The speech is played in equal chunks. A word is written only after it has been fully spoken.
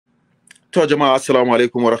To jama'a assalamu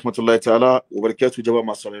alaikum wa rahmatullahi ta'ala wa barakatuh jama'a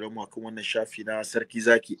masu sauraron mu kan wannan shafi na sarki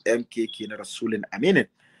zaki MKK na Rasulun Aminin.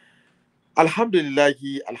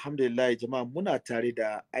 Alhamdulillahi jama'a muna tare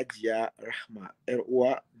da Ajiya Rahma yar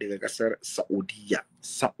uwa daga kasar Saudiya.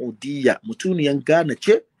 Saudiya mutuniyan Ghana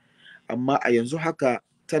ce amma a yanzu haka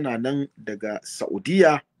tana nan daga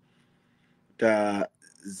Saudiya da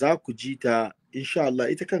za ku ji ta insha Allah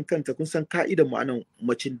ita kan kanta kun san ka'idan mu anan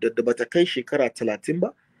macin da bata kai shekara 30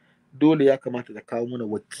 ba dole ya kamata ta kawo mana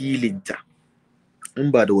wakilinta in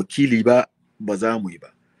ba da wakili ba ba za mu yi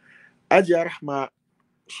ba. Ajiya Rahma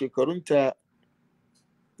shekarunta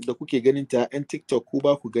da kuke ganinta 'yan TikTok ku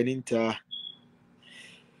ba ku ganinta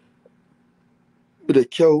da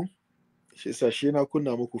kyau shi sashe na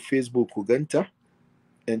kunna muku Facebook ku ganta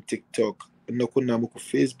 'yan TikTok na kunna muku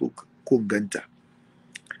Facebook ku ganta.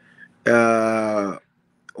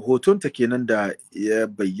 Hotonta kenan da ya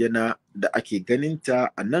bayyana da ake ganinta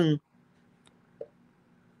a nan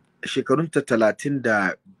shekarunta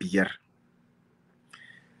 35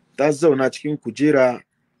 ta zauna cikin kujera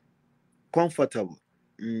comfortable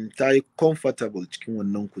ta yi comfortable cikin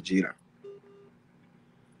wannan kujera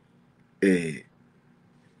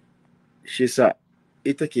shi sa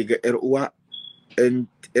ita ke ga 'yar uwa 'yan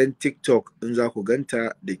TikTok in za ku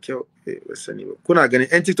ganta da kyau sani ba kuna ganin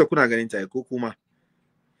 'yan TikTok kuna ganin ta ko kuma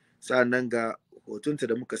sa'annan ga hotonta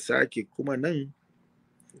da muka sake kuma nan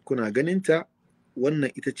kuna ganin ta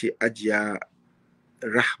wannan ita ce Ajiya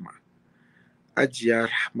Rahma Ajiya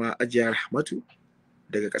Rahmatu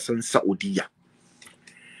daga ƙasar Saudiya.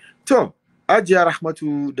 To Ajiya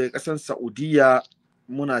Rahmatu daga ƙasar Saudiya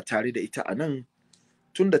muna tare da ita a nan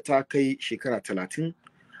tunda ta kai shekara 30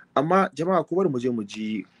 amma jama'a ku bar mu je mu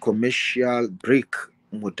ji commercial break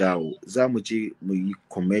mu dawo za mu je mu yi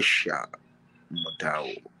commercial mu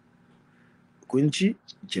dawo kun ji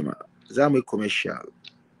jama'a za mu yi commercial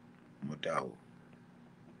mu dawo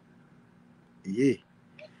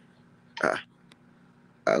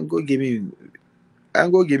an goge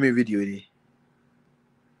min video ne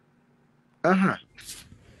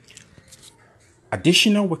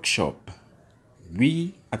Additional workshop.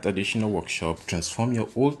 We at Additional Workshop transform your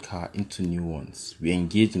old car into new ones. We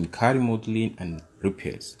engage in car remodeling and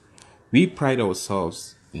repairs. We pride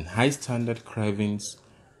ourselves in high standard carvings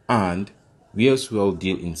and we as well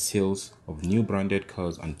deal in sales of new branded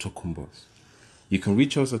cars and tokumbos. You can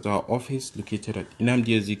reach us at our office located at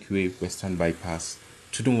𝗦𝗵𝗲𝗶𝗆 Western Bypass,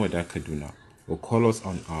 𝗦𝗵𝗵𝗃, Kaduna, or call us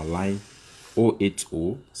on our line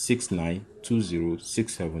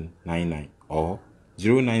 08069206799 or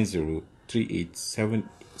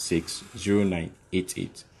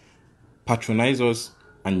 09038760988. Patronize us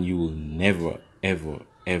and you will never, ever,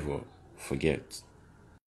 ever forget.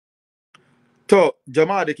 To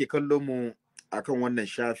jama'a da ke kallon mu akan wannan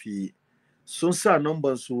shafi sun sa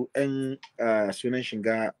number su 'yan sunan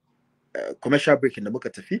shiga commercial breaking da muka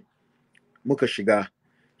tafi muka shiga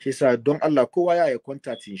shi sa don Allah kowa ya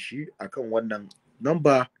contacting shi akan wannan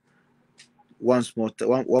number one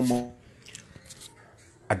more.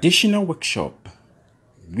 Additional Workshop.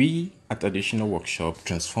 We at Additional Workshop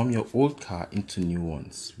transform your old car into new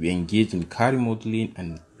ones. We engage in car remodeling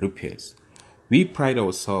and repairs. We pride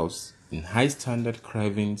ourselves in high standard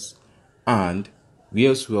carvings and we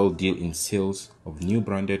as well deal in sales of new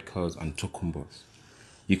branded cars and tokumbos.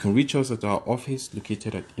 You can reach us at our office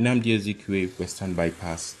located at 𝗦𝗵𝗲𝗃 Western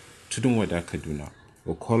Bypass, 𝗦𝗵𝗵𝗃, Kaduna,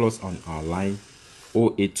 or call us on our line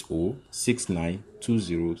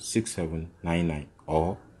 08069206799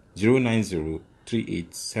 or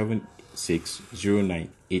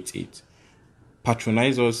 09038760988.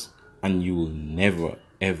 Patronize us and you will never,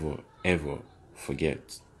 ever, ever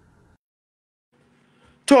forget.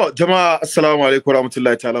 To jama'a assalamu alaikum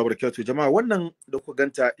warahmatullahi ta'ala barakatuh. Jama'a wannan da ku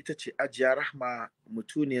ganta ita ce Ajiya Rahma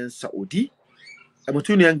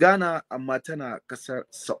mutuniyan Ghana amma tana kasar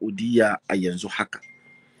Saudiya a yanzu haka.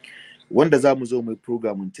 Wanda za mu zo mai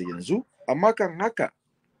programin ta yanzu amma kan haka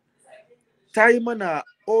ta yi mana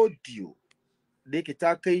audio da yake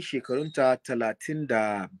ta kai shekarunta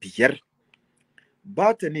 35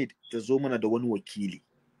 ba ta ne ta zo mana da wani wakili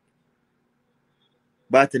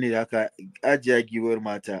ba ta ne da haka Ajiya giwar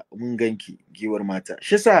mata mun ganki giwar mata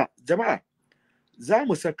shi sa jama'a za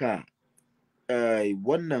mu saka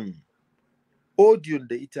wannan audio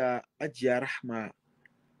da ita Ajiya Rahma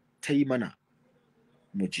ta yi mana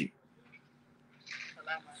mu ji.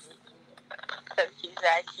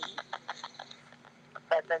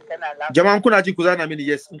 Jama'an kuna ji ku zana mini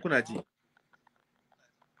yes in kuna ji.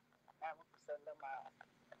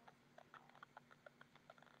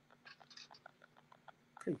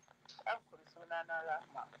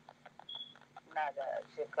 Na da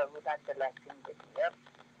shekaru na 35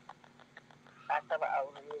 taba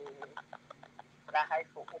aure na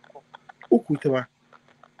haifu uku. Uku ta ba.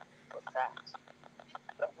 Kusa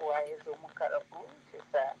rabuwa ya zo muka rabu shi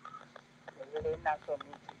sa yanzu dai na so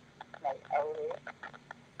miji na yi aure.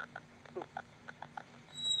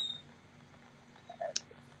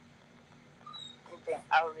 Mijin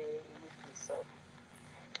aure yake so.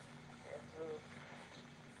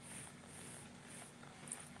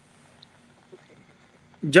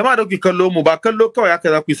 Jama'a da kuke kallo mu ba kallo kawai haka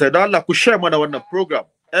za ku yi sai don Allah ku share mana wannan program.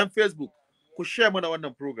 And Facebook ku share mana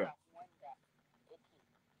wannan program.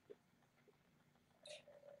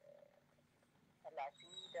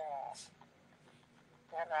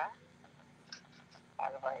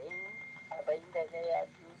 Arba'in da ɗaya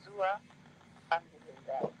zuwa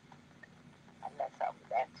alhamdulillah. Allah samu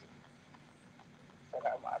dace.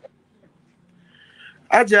 Assalamu alaikum.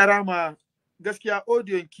 Hajiya Rahma, gaskiya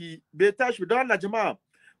audion ki bai tashi don Allah jama'a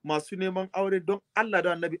masu neman aure don Allah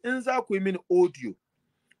da Annabi in za ku yi mini audio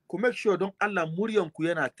ku make sure don Allah muryan ku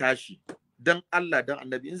yana tashi don Allah don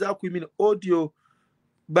Annabi in za ku yi mini audio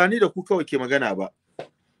ba ni da ku kawai ke magana ba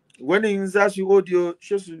wani in za su yi audio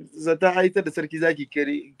shi su zata haitar da sarki zaki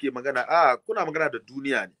ke magana kuna magana da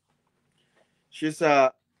duniya ne shi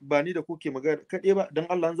yasa ba ni da ku ke magana kaɗai ba don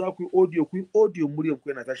Allah in za ku yi audio muryan ku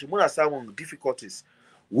yana tashi muna samun difficulties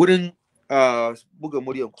wurin buga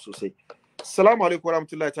muryan ku sosai. Assalamu alaikum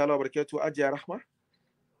warahmatullahi ta'ala wabarakatuh. Hajiya Rahma.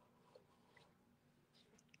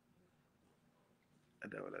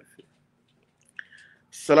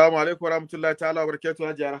 Assalamu alaikum warahmatullahi ta'ala wabarakatuh.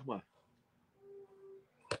 Hajiya Rahma.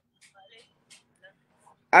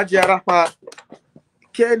 Hajiya Rahma,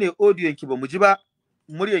 ke ne audiyon ki ba mu ji ba,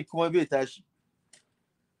 muryan kuma bai tashi.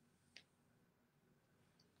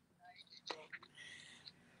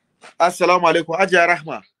 Assalamu alaikum Hajiya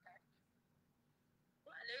Rahma.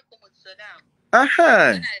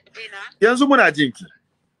 Aha. Yanzu muna jinki.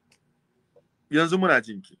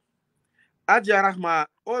 Hajiya Rahma,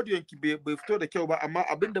 audiyon ki bai fito da kyau ba amma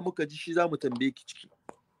abinda muka ji shi zamu tambaye ki ciki.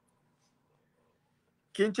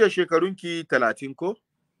 Kin ce shekarunki 30 ko?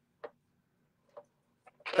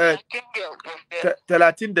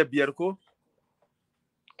 35 ko?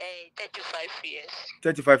 35 years.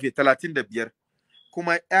 35 years, 35.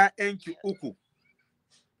 Kuma ƴaƴanki uku.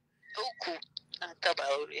 Uku na taba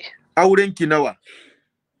aure. Aurenki nawa?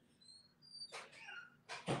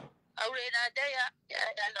 Aure na daya,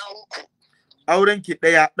 ƴaƴa na uku. Aurenki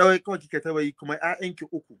daya, kawai kika taba yi kuma ƴaƴanki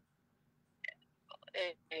uku.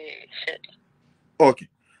 Okay.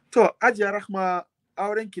 To, Hajiya Rahma,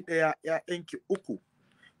 aurenki daya, ƴaƴanki uku.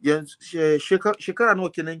 Yanzu shekara nawa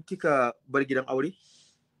kenan kika bar gidan aure?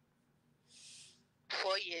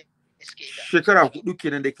 4 years. Shekara 4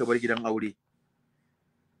 kenan da kika bar gidan aure.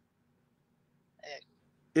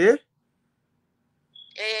 Eh?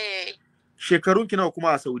 Shekarunki nawa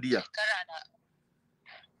kuma a Saudiya?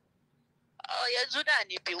 Yanzu da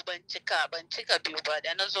ne biyu ban cika biyu ba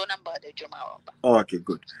da na zo nan ba da jimawa ba. Okay,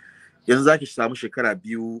 good. Yanzu zaki samu shekara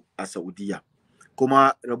 2 a Saudiya.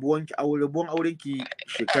 Kuma rabuwan aurenki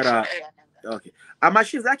shekara okay. Amma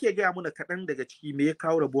shi zaki gaya mana kaɗan daga ciki me ya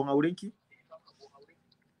kawo rabuwan aurenki?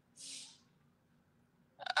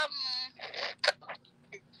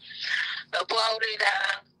 Rabuwan aure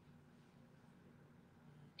da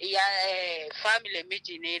ya family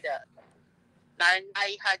miji ne da na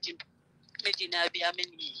yi haji miji na biya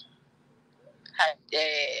mini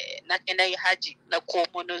na yi haji na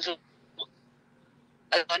komo na zo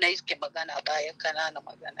na iske magana bayan kanana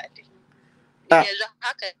magana dai yanzu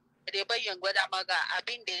haka dai bayan gwada maga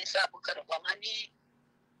abin da ya sa muka rabu ni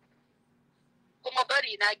kuma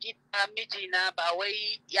bari na gida miji na ba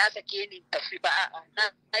wai ya sake ni tafi ba a'a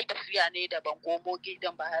na yi tafiya ne da ban komo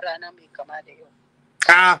gidan ba har rana mai kama da yau.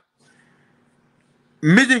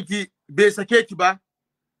 Mijinki bai sake ki ba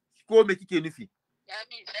ko me kike nufi?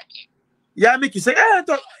 Ya miki sai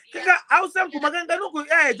to kaga Hausan ku maganganun ku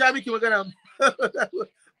ya ja miki magana.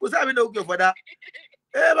 Ku sa abin da kuke fada.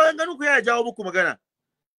 Maganganun ku ya jawo muku magana.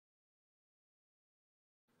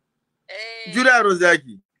 Jula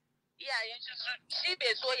Rozaki. Iyayen shi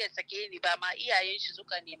bai so ya sake ni ba ma iyayen shi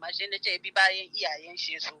suka nema shi na ce bi bayan iyayen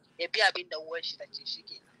shi so ya bi abin da uwar shi tace shi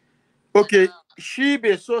kenan. Okay, shi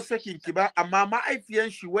bai so sakin ki ba amma ma'aifiyan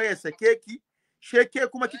shi waya sake ki, sheke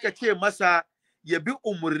kuma kika ce masa ya bi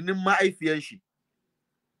umurnin ma'aifiyan shi.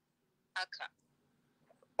 Haka.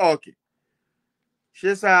 Okay. Shi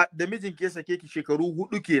yasa da mijin ke sake ki shekaru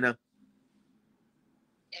 4 kenan.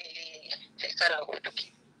 Shekara 4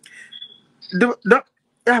 ke.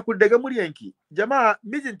 Ya ku daga muryanki. Jama'a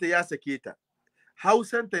mijinta ya sake ta.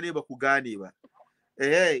 Hausanta ne ba ku gane ba.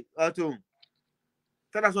 Wato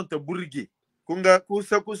tana son ta burge kun ga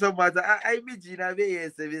kusa mata ai miji na bai yi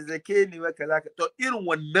sabe zake ni wa kaza to irin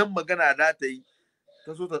wannan magana da ta yi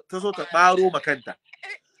ta so ta baro makanta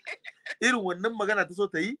irin wannan magana ta so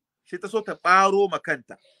ta yi shi ta so ta baro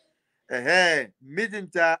makanta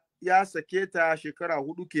mijinta ya sake ta shekara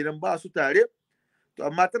 4 kenan ba su tare to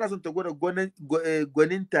amma tana son ta gwada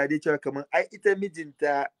gwanin tare cewa kamar ai ita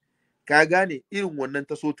mijinta ka gane irin wannan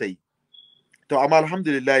ta so ta yi to amma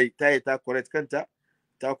alhamdulillah ta yi ta correct kanta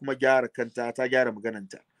ta kuma gyara kanta ta gyara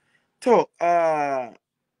magananta to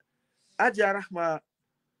Hajiya Rahma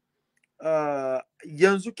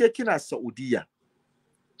yanzu ke kina Saudiya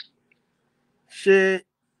she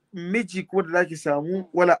miji kuma da zaki samu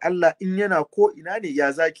wala Allah in yana ko ina ne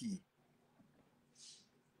ya zaki yi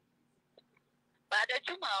ba da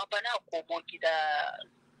juma'a ba na komo gida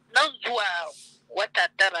nan zuwa wata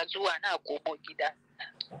 9 zuwa na komo gida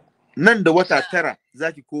nan da wata 9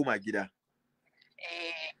 zaki koma gida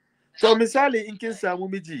to misali in kin samu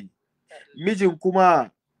mijin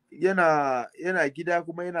kuma yana gida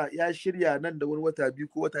kuma ya shirya nan da wani wata 2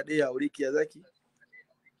 ko wata 1 ya aure ki ya zaki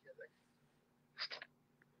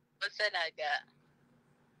masana ga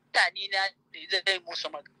tani na zai musu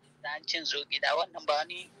magancin zo gida wannan ba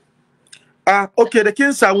ni okay da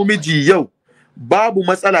kin samu miji yau babu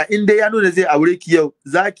matsala in dai ya nuna zai aure ki yau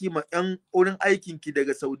zaki ma yan wurin aikin ki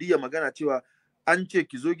daga Saudiya magana cewa an ce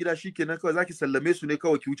ki zo gida shikenan kawai zaki sallame su ne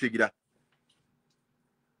kawai ki wuce gida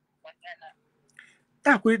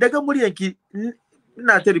kuri daga muryan ki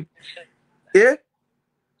ina ta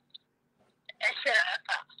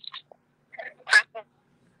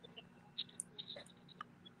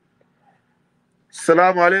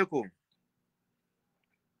Assalamu alaikum.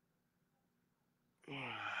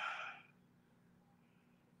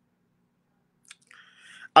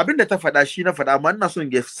 Abin da ta faɗa shi na faɗa, amma ina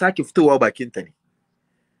son ya sake fitowa bakinta ne.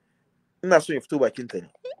 Ina son ya fito bakinta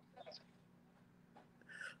ne.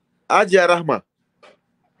 Hajiya Rahma.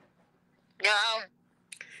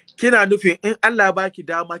 Kina nufin in Allah baki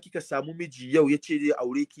dama kika samu miji yau ya ce zai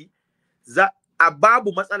aure ki, a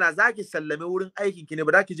babu matsala za ki sallame wurin aikin ki ne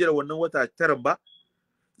ba za ki jira wannan wata 9 ba,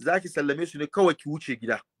 za ki sallame su ne kawai ki wuce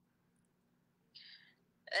gida.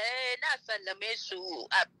 Na sallame su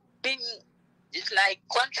abin it's like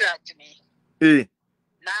contract me.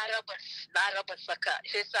 Na raba saka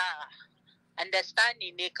sai sa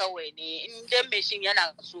understanding ne kawai ne in dan me shin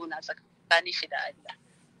yana so na tsakanin shi da Allah.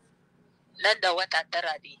 Nan da wata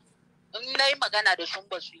 9 ne. In nayi magana da sun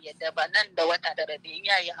ba su yadda ba nan da wata 9 ne in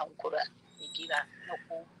yayi hankura ya kira na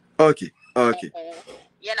ko. Okay.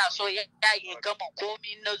 Yana so ya gama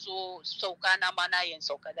komi na zo sauka na mana yin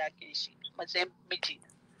sauka da ke shi matsayin miji.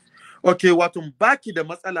 Okay, wato baki da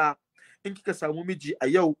matsala in kika samu miji a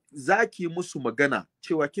yau zaki musu magana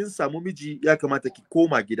cewa kin samu miji ya kamata ki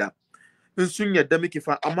koma gida. In sun yadda miki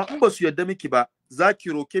fa, amma in ba su yadda miki ba, zaki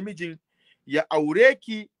roke mijin ya aure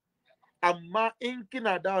ki, amma in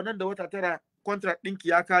kina dawo nan da wata 9 contract ɗinki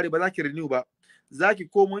ya kare ba za ki renew ba. Zaki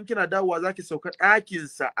komo in kina dawowa zaki sauka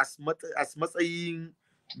ɗakinsa a matsayin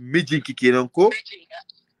mijinki kenan ko?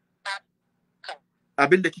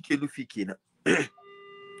 Abin da kike nufi kenan.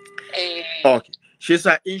 Okay. Shi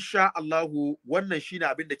yasa insha Allahu wannan shine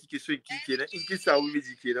abin da kike so ki kenan in kin samu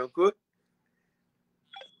miji kenan ko?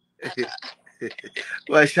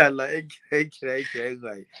 Masha Allah,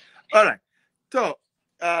 kira. All right. To,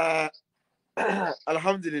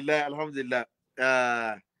 alhamdulillah.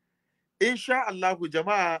 Insha Allahu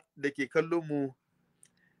jama'a da ke kallon mu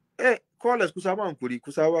callers ku samu hankuri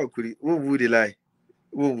mun bude layi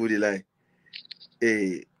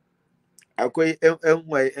akwai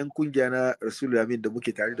yan kungiya na Rasul Amin da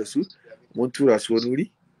muke tare da su mun tura su wani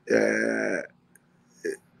wuri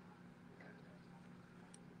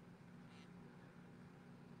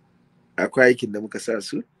akwai aikin da muka sa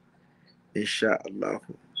su insha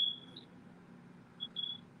Allahu.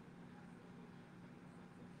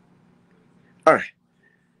 Alright.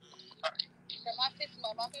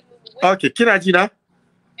 Okay, kina ji na?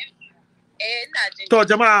 Ina jin. To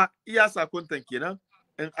jama'a iya sakontan kenan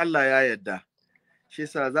in Allah ya yarda. Shi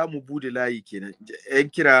yasa za mu bude layi kenan. Yan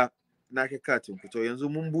kira na katin ku. To yanzu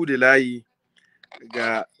mun bude layi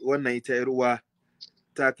ga wannan ita yar uwa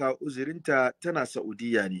ta ka uzurinta tana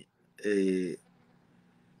Saudiya ne.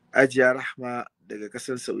 Hajiya Rahma daga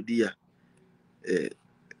kasar Saudiya.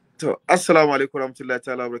 To, assalamu alaikum warahmatullahi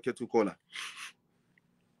ta'ala wabarakatuh kola.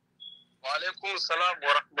 Wa alaikum salam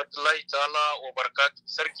wa rahmatullahi ta'ala wa barakatuh.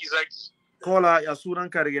 Sarki zaki. Kola, ya sunan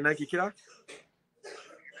ka daga nake kira?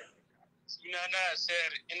 Sunana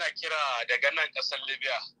Yasir, ina kira daga nan kasar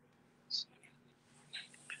Libya.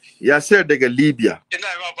 Yasir daga Libya. Ina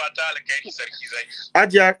ma fata alkhairi sarki zaki.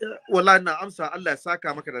 Ajiya, wallahi na amsa Allah ya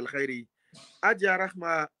saka maka da alkhairi. Ajiya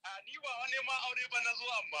Rahma. Ni ba wani ma aure ba na zo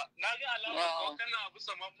amma na ga alama kana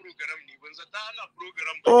bisa ma program ne ban zata ana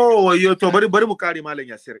program ba. Oh wayo to bari mu kare malam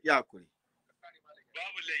Yasir ya kuri.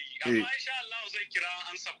 Babu layi amma insha Allah zan kira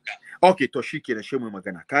an sabka. Okay to shikenan shi mu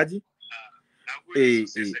magana kaji?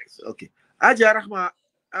 Okay. Ajiya Rahma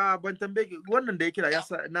ban tambaye wannan da ya kira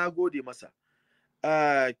yasa na gode masa.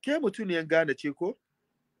 Ke mutuniyan gane ce ko?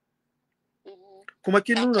 Kuma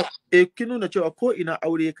kin nuna cewa ko ina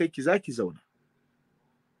aure kai ki zaki zauna.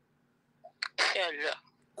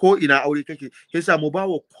 Ko ina aure kake yasa mu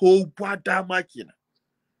bawa ko ba dama kenan.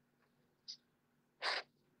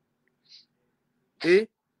 Ai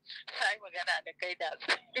magana da kai da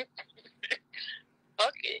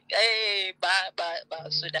Okay, ba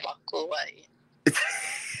su da kowa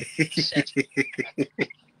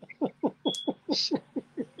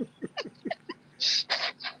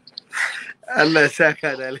Allah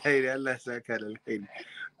saka da alheri, Allah saka da alheri.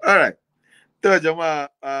 All right. To jama'a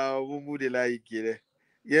mun bude layi kenan.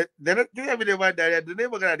 Da na tuna mi da ba dariya da nayi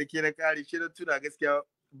magana da ke na kare shi na tuna gaskiya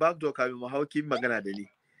back door kamin mu hauki magana da ni.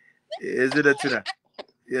 Yanzu da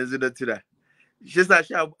tuna. Shi sa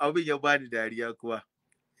shi abin ya bani dariya kuwa.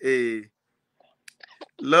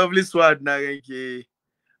 Lovely sword na ganke.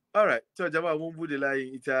 All right. To jama'a mun bude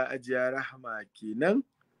layin ita Ajiya Rahma kenan.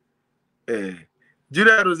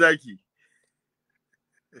 Jira Rozaki.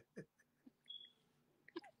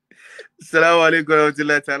 Assalamu alaikum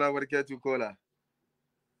warahmatullahi ta'ala barakatuh kola.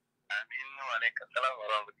 Amin wa alaikum assalam wa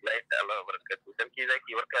rahmatullahi ta'ala wa barakatuh. Sarki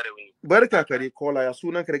zaki barka da wuni. Barka kare kola ya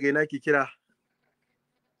sunan ka daga ina ki kira?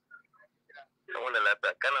 Wannan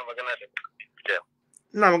lafiya kana magana da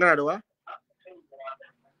Ina magana da wa?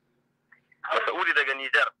 Masaudi daga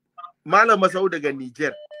Niger. Malam Masaudi daga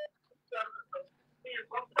Niger.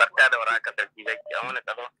 Barka da warhaka sarki zaki an wani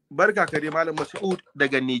kaso. Barka kare Malam Masaud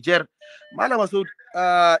daga Niger. Malam Masaud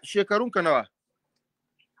shekarun ka nawa?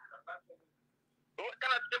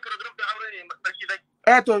 Kana cikin program da aure ne sarki zaki.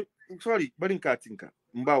 To sorry barin katinka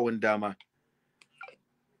in ba wani dama.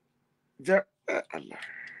 Allah.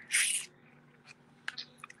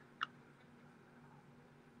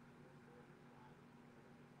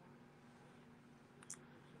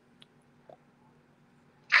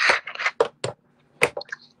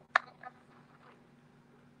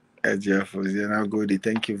 Ajiya Fauziya, na gode.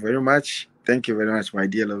 Thank you very much. Thank you very much, my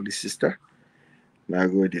dear lovely sister. Na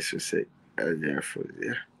gode sosai. Ajiya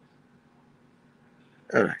Fauziya.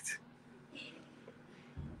 All right.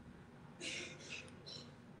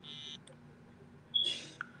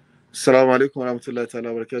 Assalamu alaikum warahmatullahi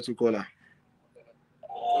ta'ala barakatuh kola.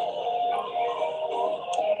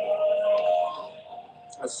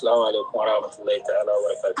 Assalamu alaikum warahmatullahi ta'ala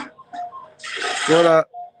barakatuh. Kola.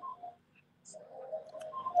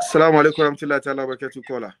 Assalamu alaikum warahmatullahi ta'ala barakatuh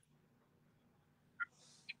kola.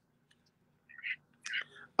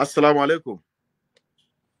 Assalamu alaikum.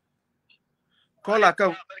 Kola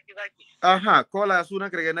kan. Aha, kola sunan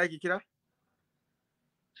ka daga naki kira?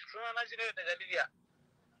 Sunana Junaidu daga Libya.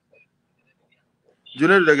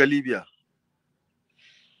 Junaidu daga Libya.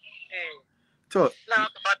 To,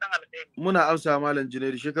 muna amsa Malam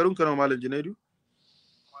Junaidu. Shekarun ka nawa Malam Junaidu?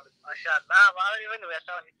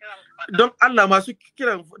 Don Allah masu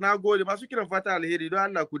kiran na gode masu kiran fata alheri don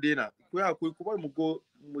Allah ku dena. Ku ya ku bar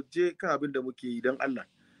mu je kan abin da muke yi don Allah.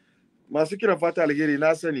 Masu kiran fata alheri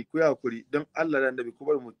na sani ku ya kuri don Allah da Annabi ku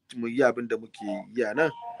bar mu yi abin da muke yi nan.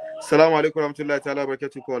 Assalamu alaikum warahmatullahi ta'ala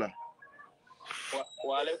barakatuh kola.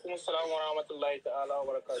 Wa alaikum assalam wa rahmatullahi ta'ala wa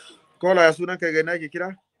barakatuh. Kola ya sunan ka ga nake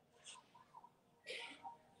kira?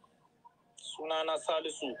 Sunana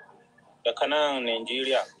Salisu daga nan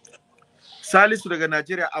Nigeria. Salisu daga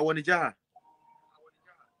Najeriya a wani jiha?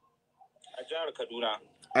 A jihar Kaduna.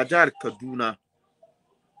 A jihar Kaduna.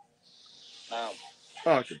 Na'am.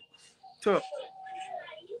 Okay. To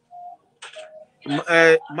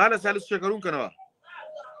Malam Salisu shekarun ka nawa?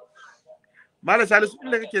 Malam Salisu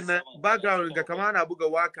inda kake na background ga kama ana buga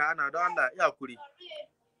waka ana don Allah ya kuri.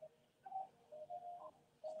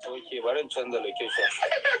 Okay, bari in canza location.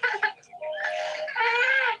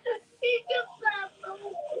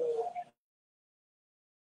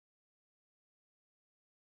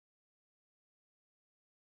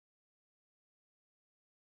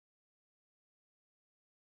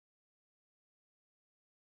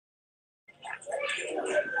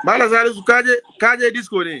 Malam Salisu kaje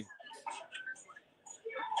disco ne?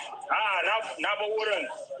 Na ba wurin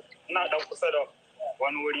ina dan kusa da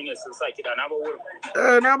wani wuri ne sun sa kiɗa na ba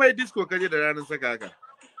wurin. Na mai disco kaje da ranar saka haka.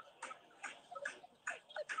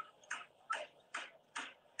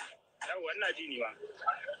 Yawa ina ji ni ba.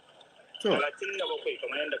 To 37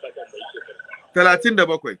 kamar yadda ka tambaye.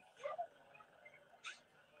 37.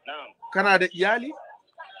 Na'am. Kana da iyali?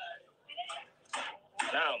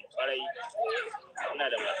 Na'am, kwarai. Ina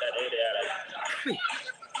da mata ɗaya da yara.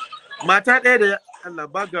 Mata ɗaya da Allah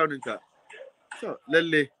backgroundin ka. So,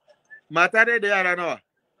 lalle. Mata ɗaya da yara nawa?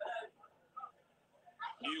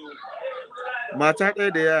 Biyu. Mata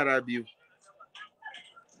ɗaya da yara biyu.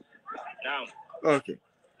 Na'am. Okay.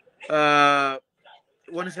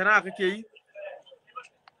 Wani sana'a kake yi?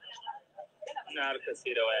 Ina harkar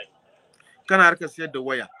sai da waya. Kana harkar sayar da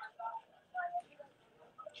waya?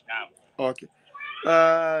 Na'am. Okay.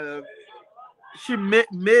 Shin me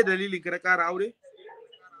dalilin ka na ƙara aure?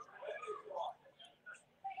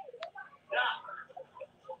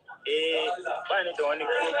 Ba ni da wani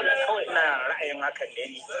problem, kawai ina ra'ayin hakan ne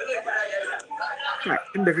ni.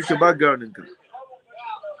 Inda kake backgroundin ka.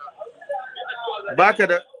 Baka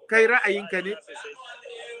da kai ra'ayinka ne?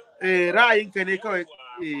 Ra'ayinka ne kawai.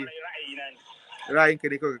 Ra'ayinka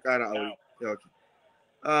ne kawai ka ƙara aure. Okay.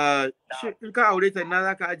 Shin in ka aure ta ina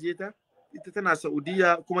za ka ajiye ta? Ita tana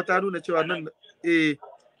Saudiya kuma ta nuna cewa nan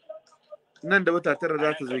da wata 9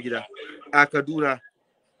 za ta zo gida a Kaduna.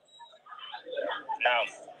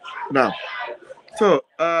 Na'am. So,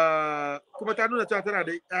 kuma ta nuna cewa tana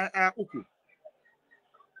da ƴaƴa 3.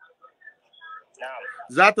 Na'am.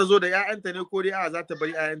 Za ta zo da ƴaƴanta ne ko dai za ta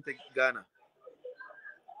bari ƴaƴanta Ghana?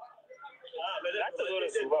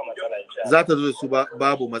 Za ta zo da su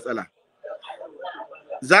babu matsala.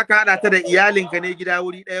 Za ka haɗa ta da iyalinka ne gida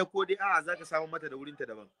wuri ɗaya ko dai za ka samu mata da wurinta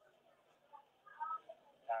daban?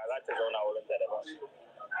 Za ta zauna wurinta daban.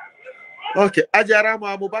 Okay, Hajiya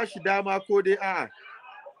Rahma mu ba shi dama ko dai a'a?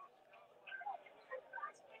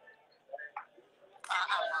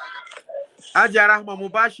 Hajiya Rahma mu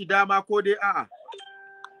ba shi dama ko dai a'a?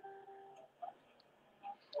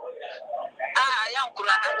 Yan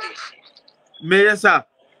kura ake shi. Me yasa?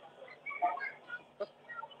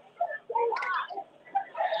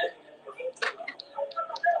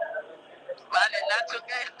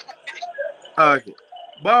 Okay.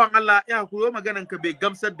 Bawan Allah ya kuro maganan ka bai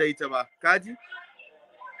gamsar da ita ba. Kaji?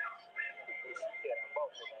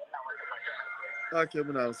 Okay,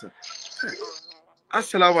 muna amsa.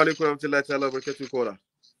 Assalamu alaikum warahmatullahi ta'ala barakatuh kola.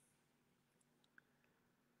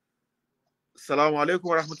 Assalamu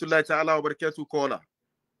alaikum warahmatullahi ta'ala barakatuh kola.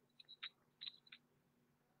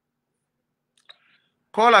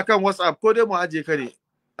 Kola kan WhatsApp ko dai mu aje ka ne.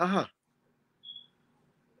 Aha.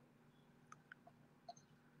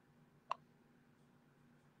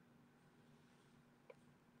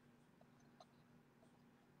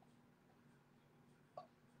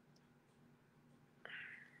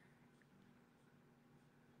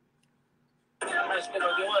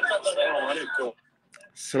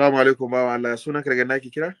 Assalamu alaikum bawa Allah. Sunan ka daga naki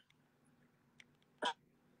kira?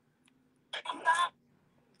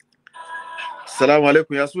 Assalamu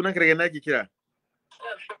alaikum, ya sunan ka daga naki kira?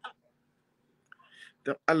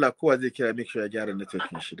 Dan Allah kowa zai kira make sure ya gyara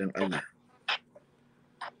networking shi dan Allah.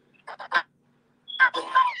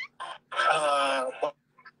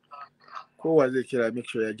 Kowa zai kira make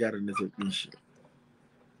sure ya gyara networking shi.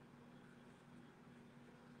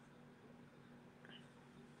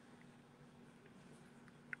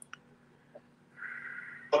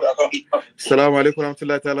 Assalamu alaikum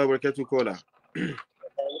warahmatullahi ta'ala barakatuh kola.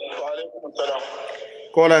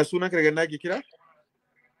 Kola sunan ka daga naki kira?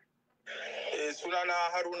 Sunana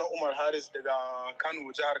Haruna Umar Haris daga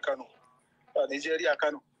Kano, jihar Kano, Nigeria,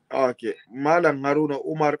 Kano. Okay, Malam Haruna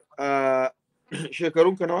Umar,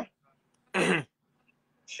 shekarun ka nawa?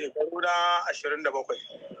 Shekaru na 27.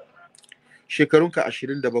 Shekarun ka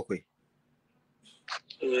 27.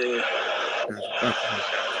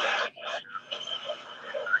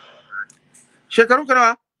 Shekarun ka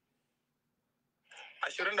nawa?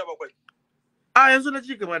 27. Yanzu na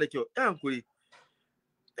ji gama da kyau. Ya hankuri.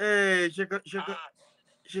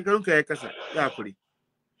 Shekarun ka ya kasa. Ya hankuri.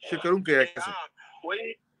 Shekarun ka ya kasa.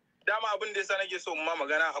 Wai dama abin da yasa nake so ma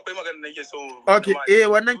magana, akwai magana da nake so. Okay,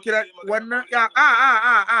 wannan kira wannan ya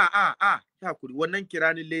hankuri. Wannan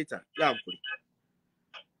kira ni later. Ya hankuri.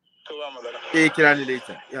 To ba magana. Kira ni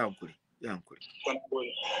later. Ya hankuri. Ya hankuri.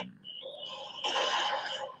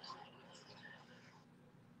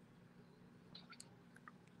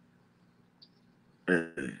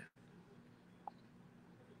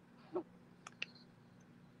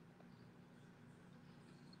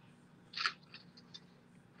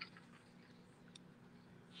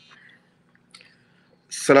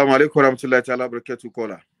 Assalamu alaikum warahmatullahi ta'ala barakatuh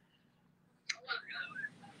kola.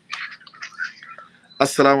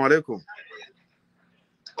 Assalamu alaikum.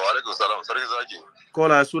 Wa alaikum salam, sarki zaki.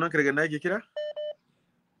 Kola sunan ka daga nake kira?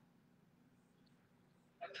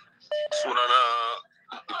 Sunana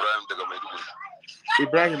Ibrahim daga Maiduguri.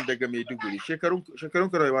 Ibrahim daga Maiduguri. Shekarun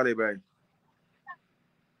ka nawa Malam Ibrahim?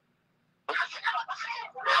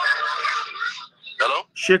 Hello?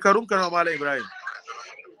 Shekarun ka nawa Malam Ibrahim?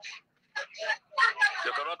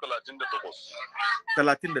 Shekara 38.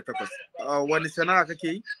 38. Wani sana'a kake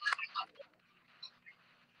yi?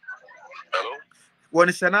 Hello?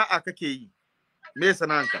 Wani sana'a kake yi? Me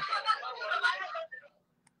sana'anka?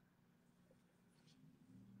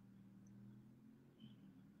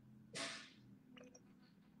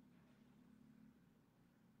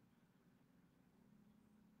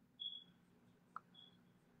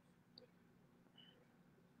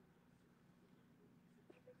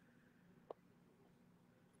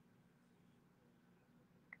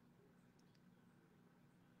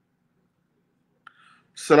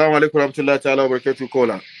 Assalamu alaikum warahmatullahi ta'ala wabarakatuh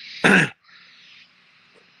kola.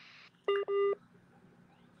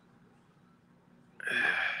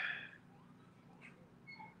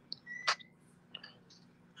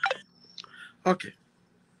 Okay.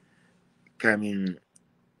 Kamin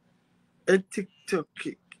TikTok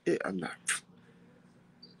Allah.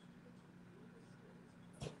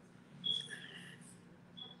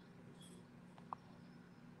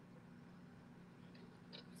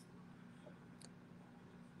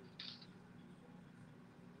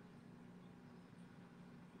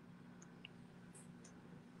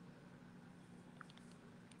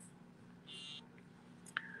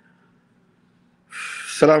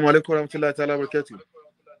 Assalamu alaikum warahmatullahi ta'ala wabarakatuh.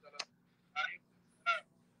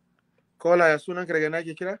 Kola ya sunan ka daga na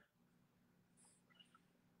ke kira?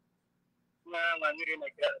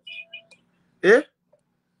 Eh?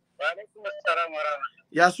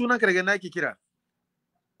 Ya sunan ka daga na ke kira?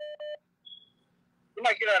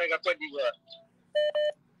 Ina kira daga Cote d'Ivoire.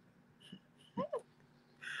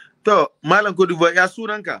 To, Malam Cote d'Ivoire, ya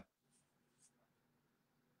sunan ka?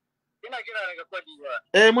 Ina kira daga Cote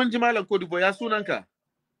d'Ivoire. Mun ji Malam Cote d'Ivoire, ya sunan ka?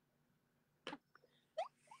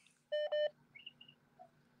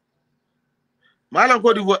 Malam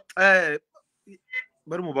Cote d'Ivoire,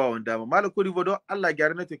 bari mu ba wani dama. Malam Cote d'Ivoire don Allah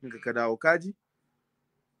gyara na tekin ka dawo, kaji?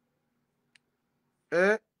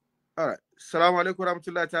 Alright. Assalamu alaikum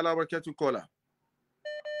warahmatullahi ta'ala wabarakatuh kola.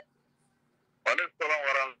 Alaikum salam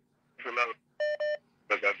wa rahmatullahi wa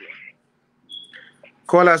barakatuh.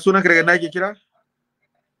 Kola sunan ka daga na ke kira?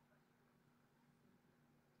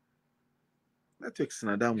 Network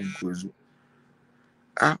suna damun ku yanzu.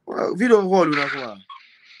 Video call na kuma.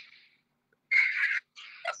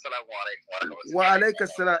 Assalamu alaikum wa alaikum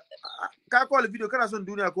salam. Ka call video kana son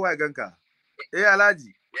duniya kowa ya ganka.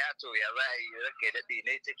 Alhaji. Ya to ya za a yi ranka ya daɗe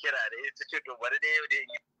ne ta kira da ta ce to bari dai yau da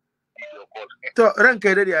yi video call. To ranka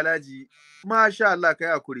ya daɗe Alhaji. Masha Allah kai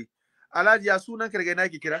hakuri. Alhaji ya sunan ka daga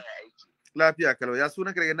nake kira? Lafiya kalau. Ya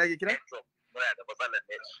sunan ka daga nake kira? Muna da matsalar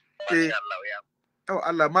ne. Masha Allah ya. Oh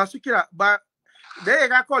Allah masu kira ba da ya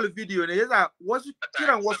ga call video ne yasa wasu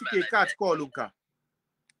kiran wasu ke cat call ka.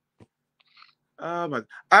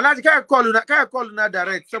 Alhaji kai call na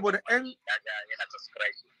direct saboda yan yana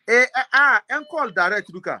subscribe. yan call direct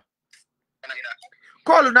duka.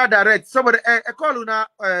 Call na direct saboda call na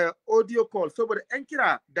audio call saboda yan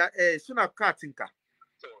kira da suna katin ka.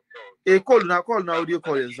 Call na audio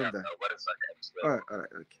call yanzu da.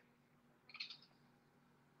 Alright, okay.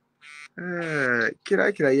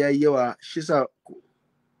 Kira yayi yawa shi sa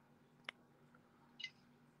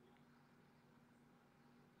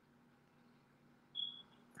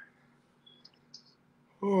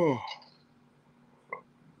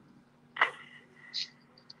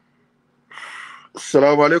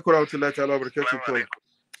Assalamu alaikum warahmatullahi ta'ala wabarakatuh.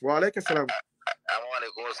 Wa alaikum salam. Wa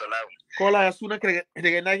alaikum salam. Kola ya sunan daga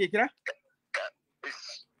ina ke kira?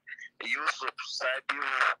 Yusuf Sabiu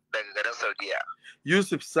daga garin Saudiya.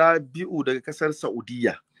 Yusuf Sabiu daga kasar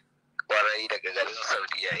Saudiya. Kwarai daga garin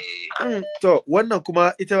Saudiya. To wannan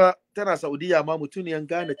kuma ita tana Saudiya ma mutuniyan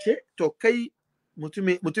Ghana ce. To kai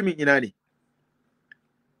mutumin ina ne?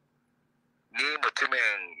 Ni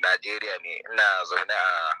mutumin Najeriya ne, ina zaune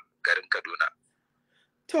a garin Kaduna.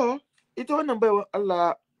 To, ita wannan baiwa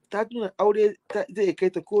Allah ta nuna aure zai kai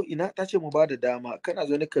ta ko ina ta ce mu ba da dama kana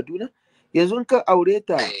zaune Kaduna yanzu in ka aure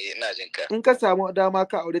ta ina jin ka. In ka samu dama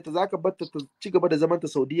ka aure ta zaka bar ta ci gaba da zaman ta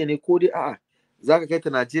Saudiya ne ko dai a'a zaka kai ta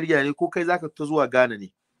Najeriya ne ko kai zaka ta zuwa Ghana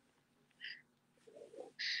ne?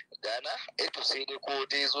 Ghana to sai dai ko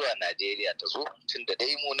dai zuwa Najeriya ta zo tunda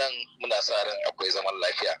dai mu nan muna sa ran akwai zaman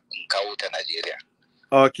lafiya in kawo ta Najeriya.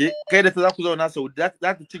 Okay, kai da ta za ku zauna Saudiya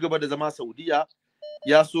za ta ci gaba da zama Saudiya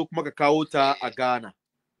ya so kuma ka kawo ta a Ghana.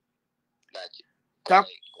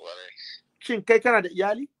 Shin kai kana da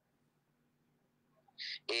iyali?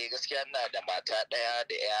 Gaskiya ina da mata ɗaya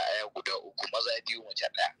da ƴaƴa guda 3 maza 2 mace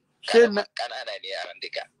 1. Kanana ne yaran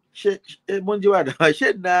duka. mun ji ba da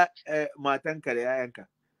shi na matanka da yayanka.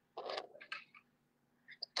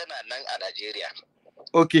 Tana nan a Najeriya.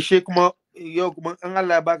 Okay, she kuma yau kuma an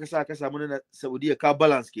Allah ya baka sa ka samu na Saudiya ka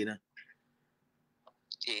balance kenan.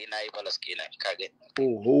 Na yi balance kenan ka gani.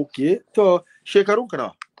 Oh, okay. To shekarun ka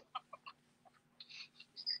nawa?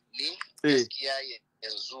 Ni gaskiya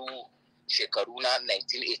yanzu shekaru na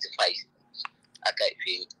 1985 aka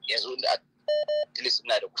haife yanzu da at least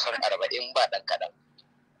ina da kusan 40 ba dan kadan.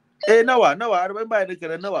 Nawa 40 ba dan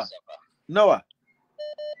kadan nawa?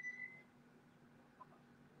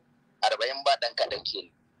 40 ba dan kadan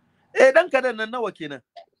kenan. Dan kadan nan nawa kenan?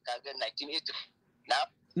 Kaga 1980 na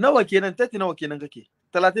nawa kenan? 30 nawa kenan kake?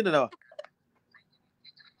 30 da nawa?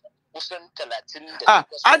 Kusan 30 da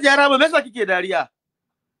Hajiya Rahma me yasa kike dariya?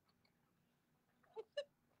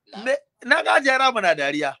 Na ga Hajiya Rahma na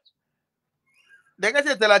dariya. Da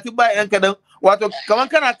kace 30 ba yan kadan, wato kaman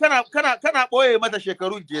kana boye mata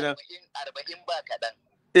shekarun kenan. 40 ba kadan.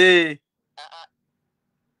 A'a.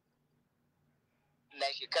 Na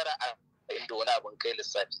shekara da wani abin kai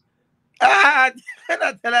lissafi.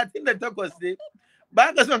 Kana 38 ne.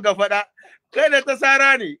 Ba ka son ka faɗa. Kai da ta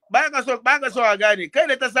sara ne. Ba ka so a gane. Kai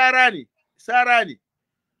da ta sara ne. Sara ne.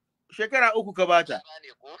 Shekara 3 ka bata.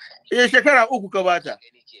 Shekara 3 ka bata.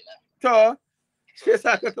 To, sai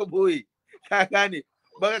sa ka boye. Ka gane.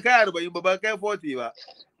 Ba ka kai 40 ba, ba kai 40 ba.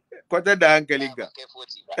 Kwatar da hankalinka.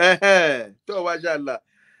 To, masha Allah.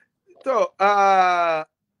 To,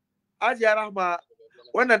 Hajiya Rahma,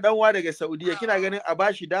 wannan danwa daga Saudiya, kina ganin a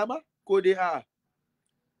bashi dama ko dai a'a?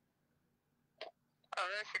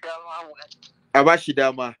 A bashi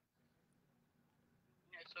dama.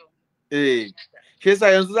 Shi yasa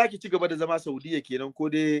yanzu zaki ci gaba da zama Saudiya kenan ko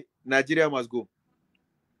dai Nigeria must go?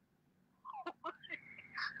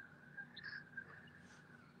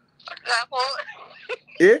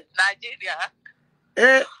 Nigeria.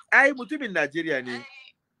 Ai mutumin Najeriya ne.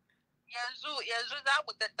 Yanzu za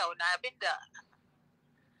mu tattauna abinda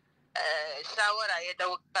shawara ya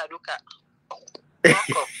dauka duka.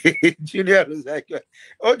 Junior Zaki.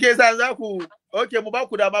 Okay, sa za ku mu ba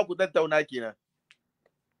ku dama ku tattauna kenan.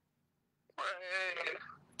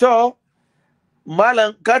 To,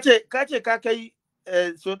 Malam, kace ka kai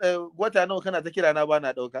wata nawa kana ta kira na ba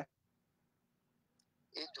na dauka?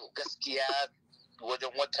 To gaskiya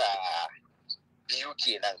wajen wata 2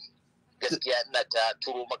 kenan. Gaskiya ina ta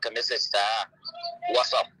turo maka message ta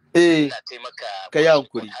WhatsApp. Ina taimaka ka yi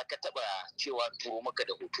hankuri. Aka taba cewa turo maka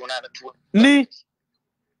da hoto na turo. Ni?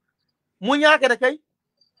 Mun yi haka da kai?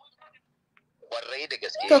 Warrai da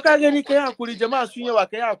gaske. To ka gani kai hakuri, jama'a sun yawa,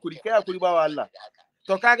 kai hakuri bawa Allah.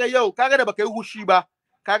 To kaga da baka yi hushi ba,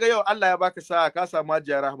 kaga yau Allah ya baka sa'a ka samu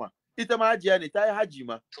Hajiya Rahma. Ita ma Hajiya ne, ta yi haji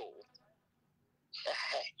ma.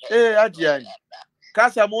 Hajiya ne. Ka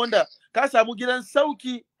samu gidan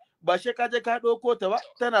sauki, ba she ka je ka ɗauko ta ba,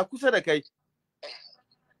 tana kusa da kai.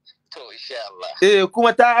 To insha Allah.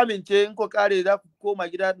 Kuma ta amince in ko kare za ku koma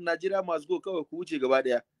gida Najeriya masu go kawai ku wuce gaba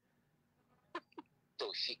daya.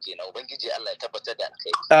 To shikenan, ubangiji Allah ya tabbatar da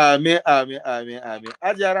alkai. Amin.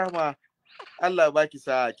 Hajiya Rahma, Allah baki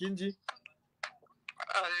sa'a, kin ji?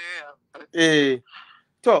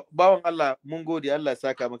 To, bawan Allah, mun gode, Allah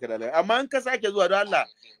saka maka da alheri. Amma in ka sake zuwa don Allah,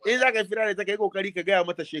 in za ka fira da ta kai kokari ka gaya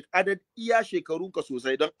mata iya shekarunka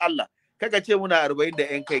sosai don Allah. Kaga ce muna 40 da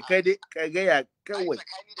yan kai dai ka gaya kawai.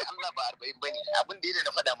 Tsakani da Allah ba 40 bane, abin da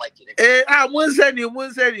na faɗa ma kenan.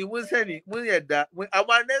 Mun sani, mun yadda.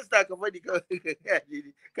 Amma next time ka faɗi kawai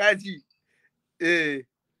kaji.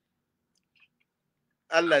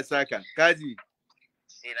 Allah ya saka, kaji.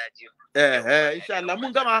 Sai na ji. Insha Allah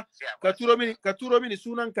mun gama. Ka turo mini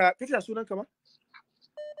sunanka. Kace sunanka ma?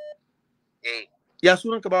 Ya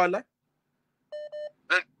sunanka ba wallahi?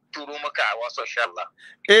 Zan turo maka a wasu insha Allah.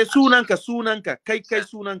 Sunanka, kai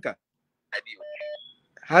sunanka. Habibu.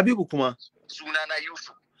 Habibu kuma? Sunana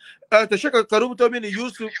Yusuf. Ta shaka ka rubuto mini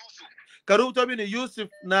Yusuf. Ka rubuto mini Yusuf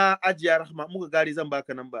na Hajiya Rahma. Muka gari zan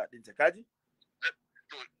baka namba din ta, kaji?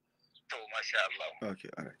 To masha Allah. Okay,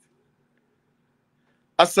 all right.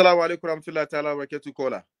 Assalamu alaikum warahmatullahi ta'ala wa barakatuh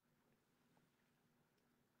kola.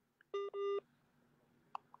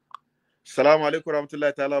 Assalamu alaikum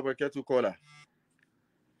warahmatullahi ta'ala wa barakatuh kola.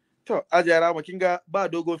 To, Hajiya Rahma kin ga ba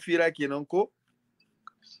dogon fira kenan ko?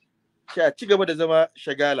 Sha ci gaba da zama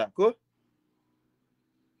shagala ko?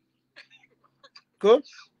 Ko?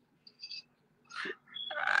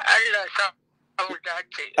 Allah sa mu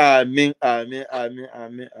dace. Amin.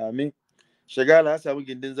 Shagala ya samu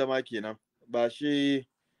gindin zama kenan. Ba shi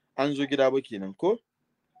an zo gida ba kenan ko?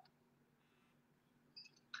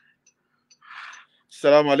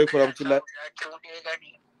 Assalamu alaikum warahmatullahi.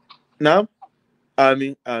 Na'am.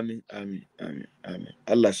 Amin, amin, amin, amin, amin.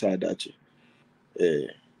 Allah sa dace.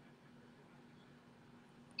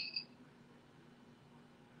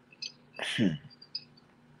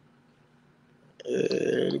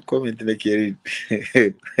 Comment na ke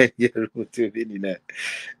ya rubuto ni na.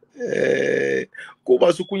 Ko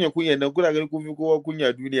ba su kunya nan kuna ganin kun fi kowa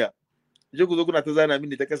kunya duniya. Je ku zo kuna ta zana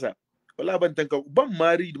mini ta kasa. Wala ban tanka ban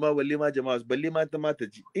mari ma balle ma jama'a balle ma ta mata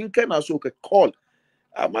ji. In kana so ka call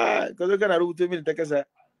amma ka zo kana rubuto mini ta kasa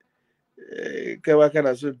kai ba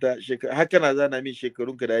kana son ta har kana zana min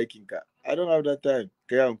shekarunka da aikinka. I don't have that time.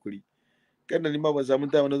 Kai hankuri. Kan ni ma ban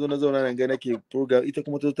samu time na zo na zauna nan ga nake program ita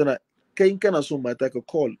kuma ta tana kai in kana son mata ka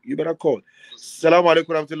call, you better call. Assalamu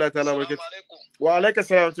alaikum warahmatullahi ta'ala barakatuh. Wa alaikum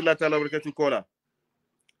salam warahmatullahi ta'ala barakatuh kola.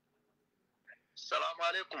 Assalamu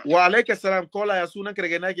alaikum. Wa alaikum salam kola, ya sunan ka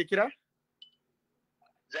daga ina ke kira?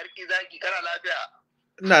 Zaki kana lafiya?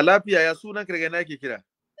 Ina lafiya, ya sunan ka daga ina ke kira?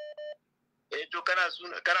 To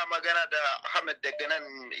kana magana da Ahmed daga nan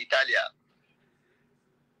Italiya.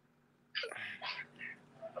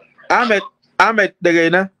 Ahmed daga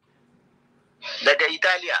ina? Daga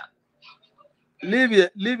Italiya.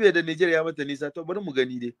 Libya da Nigeria ya mata nisa, to bari mu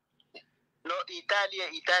gani dai. No,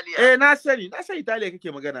 Italiya. Na sani Italiya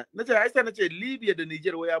kake magana. Nace ai sai nace Libya da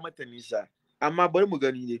Niger waya mata nisa. Amma bari mu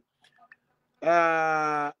gani dai.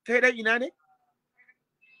 Kai dan ina ne?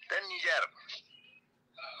 Dan Niger.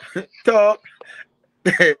 To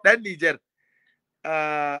dan Niger.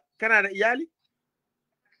 Kana da iyali?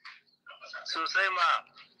 Sosai ma.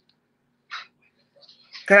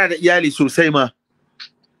 Kana da iyali sosai ma?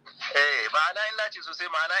 Ba na ina ce sosai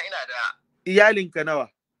ma na ina da. Iyalinka nawa?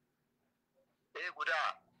 Guda.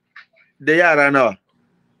 Da yara nawa?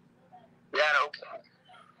 Yara 3.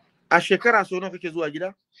 A shekara so nawa kake zuwa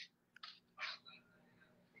gida?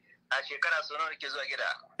 A shekara so nawa kake zuwa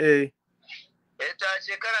gida? Ta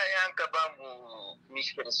shekara yan ka ba mu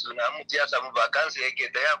mishkar suna mu ya samu vakansi yake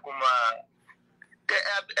da ya kuma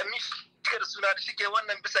mishkar suna da shike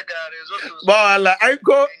wannan bisa ga resources. Ba Allah, ai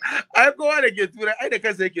kowa da ke tura ai da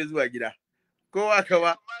kansa yake zuwa gida. Kowa ka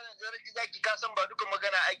ba. Zaki ka san ba duka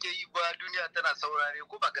magana ake yi ba, duniya tana saurare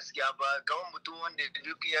ko ba gaskiya ba, kaman mutum wanda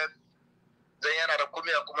duk ya zan yana da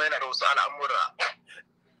kuma yana da wasu al'amura.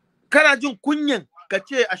 Kana jin kunyan ka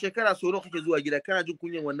ce a shekara so nawa kake zuwa gida? Kana jin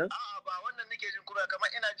kunyan wannan? A'a ba wannan nake jin kuma, kamar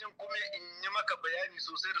ina jin kuma in yi maka bayani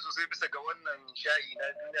sosai da sosai bisa ga wannan sha'i na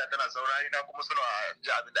duniya tana saurare na kuma suna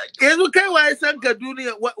ji abin da ake. Yanzu kai waye san ka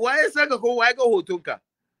duniya, waye san ka ko waye ga hotonka?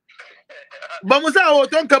 Ba mu sa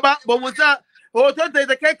hotonka ba mu sa hoton ta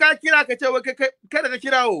da kai ka kira ka ce wai kai kada ka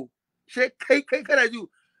kirawo. Kai kana ji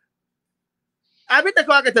abin da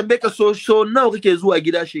kawai ka tambaye ka so nawa kake zuwa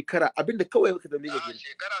gida shekara, abin da kawai ka tambaye ka gida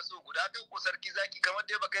shekara so guda ta ko sarki zaki, kamar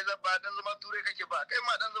dai ba kai ba dan zaman turai kake ba, kai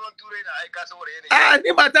ma dan zaman turai na ai ka saboda yanayi.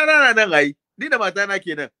 Ni mata na nan ai, ni da mata na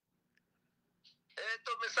kenan.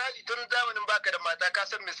 To misali tun zamanin baka da mata ka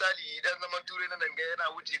san misali dan zaman turai na nan ga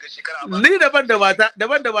yana wuce ga shekara. Ni daban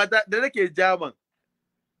da mata da nake Jaman.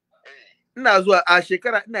 Ina zuwa a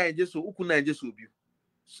shekara ina yaje so 3 na yaje so 2.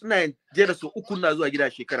 Suna jera so 3 na zuwa gida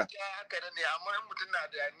shekara. Haka ne, amma in mutum na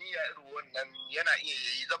da niyya irin wannan yana iya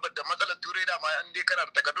yi, saboda matsalar turai da ma in dai kana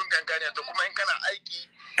da takardun kankaniya to kuma in kana aiki.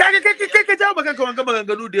 Kai ka jawo kanka wanga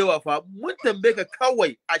maganganu da yawa fa. Mun tambaye ka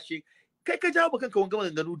kawai kai ka jawo kanka wanga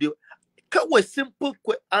maganganu da yawa. Kawai simple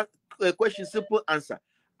question, simple answer.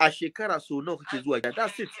 A shekara so nawa kake zuwa gida?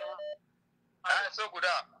 That's it.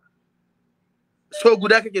 So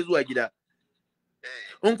guda kake zuwa gida.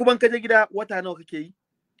 In kuma ka je gida wata nawa kake yi?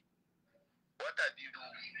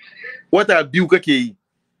 Wata biyu kake yi.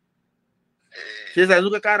 Shi yasa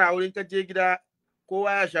yanzu ka kara wurin ka je gida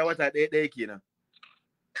kowa ya sha wata ɗaya kenan.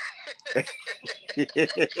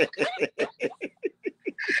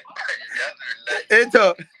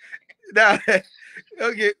 To da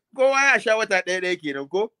okay, kowa ya sha wata ɗaya kenan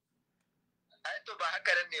ko? Ai to ba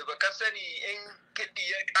haka ne ba, ka sani in kiɗi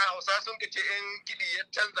ya Hausa sun kace in kiɗi ya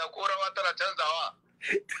canza ko rawa tana canzawa.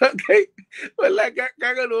 Kai wallahi ka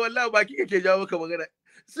ga wallahi baki kake jawo maka magana.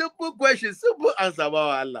 Simple question, simple answer ba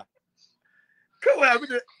wa Allah. Kawai abin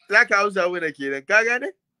da zaka hausa mana kenan, ka gane?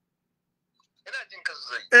 Ina jin ka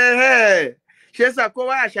sosai. Shi yasa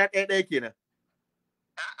kowa ya sha ɗaya kenan.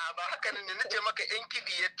 A'a ba haka ne, nace maka in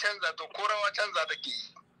kiɗi ya canza to ko rawa canza take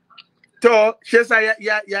yi. To shi yasa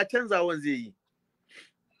ya canza wan zai yi.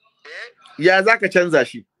 Ya zaka canza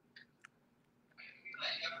shi?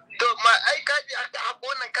 To ma ai ka ji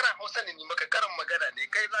wannan karan Hausa ne, ni maka karan magana ne,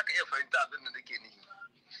 kai zaka iya fahimta abin da nake nihi.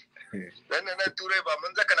 Dan nan turai ba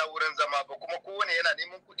mun zaka na wurin zama ba, kuma kowane yana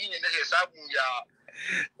neman kuɗi ne nake samu ya.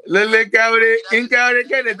 Lalle kawure in kawure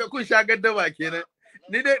kai ne ta kun sha gaddama kenan.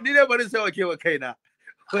 Ni dai bari sai wake wa kaina.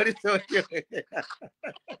 bari sauke.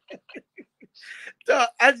 To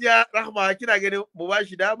Hajiya Rahma kina ganin mu ba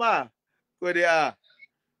shi dama ko dai a?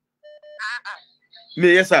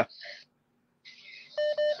 Me yasa?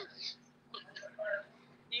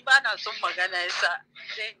 Ni ba na son magana yasa.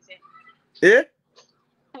 Eh?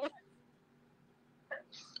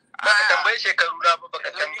 Baka tambayi shekaru na ba, baka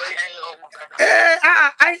tambayi.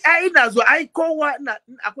 Ai ina zo, ai kowa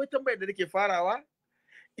akwai tambayar da nake farawa.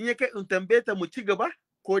 In ya kai in tambaye ta mu ci gaba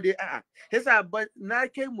ko dai a'a. Yasa na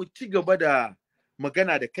kai mu ci gaba da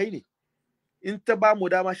magana da kai ne. In ta ba mu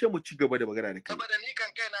dama sai mu ci gaba da magana da kai. Saboda ni kan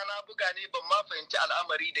kaina na buga ne ban ma fahimci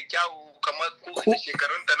al'amari da kyawu kamar ko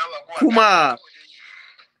shekarun ta nawa ko kuma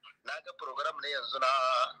na ga program ne yanzu na.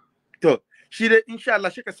 To shi dai insha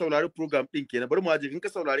Allah shi ka saurari program din kenan. Bari mu aje in ka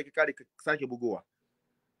saurari ka kare ka sake bugowa.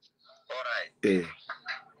 Alright.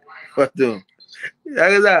 Wato ya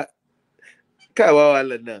ga za ka ba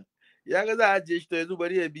wallan nan. Ya ga za a aje shi to yanzu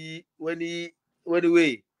bari ya bi wani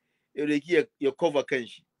way ya cover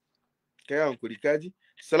kanshi. Kai hankuri kaji.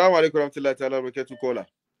 Assalamu alaikum warahmatullahi ta'ala barakatuh kola.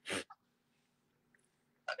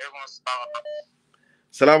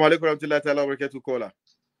 Assalamu alaikum warahmatullahi ta'ala barakatuh kola.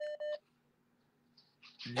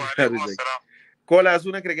 Wa alaikum assalam. Kola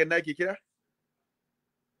sunan ka daga ke kira?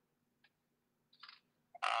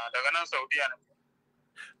 Daga nan Saudiya ne.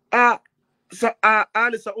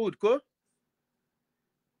 Ali Saud ko?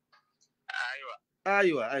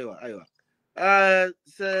 Aiwa.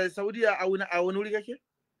 Saudiya a wani wuri kake?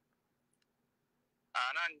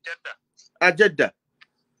 Nan Jadda. A Jadda.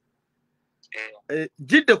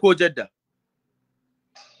 Jidda ko Jadda?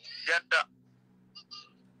 Jadda.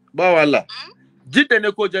 Ba wallah. Jidda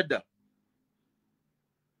ne ko Jadda?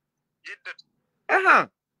 Jidda. Aha.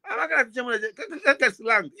 Amma kana ce mana kanka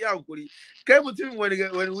slang ya hankuri. Kai mutumin wani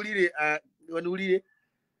wuri ne wani wuri ne?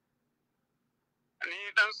 Ni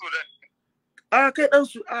dan Sudan. Kai dan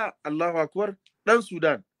Allahu akbar, dan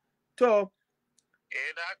Sudan. To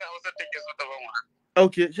Da haka Hausa take so ta ban wa.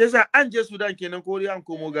 Okay, shi yasa an je Sudan kenan ko an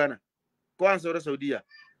komo Ghana? Ko an saura Saudiya?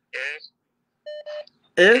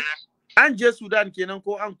 An je Sudan kenan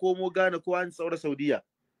ko an komo Ghana ko an saura Saudiya?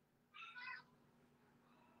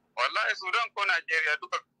 Wallahi Sudan ko Najeriya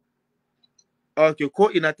duka. Okay, ko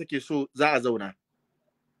ina take so za a zauna.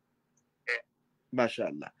 Masha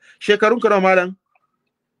Allah. Shekarun ka nawa malam?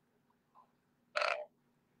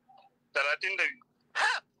 32.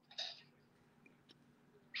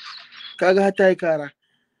 Kaga ta yi kara.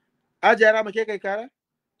 Ajiyara ma ke kai kara?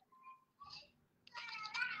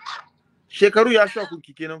 Shekaru ya sha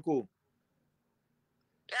kunki kenan ko?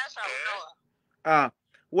 Ya samu nawa?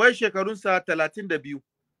 Wai shekarunsa 32.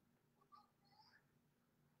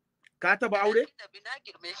 Ka taba aure? Na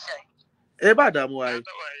girme shi. Ba damuwa ai.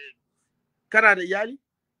 Kana da iyali?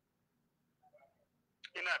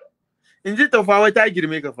 Ina da. In ji Taufa wai ta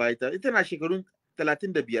girme ka fa ita na shekarun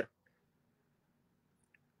 35.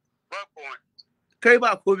 Ba komai. Kai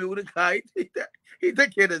ba komai wurin ka ita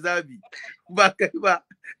ke da zabi. Ba kai ba.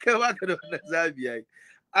 Kai ba ka da wannan zabi yayi.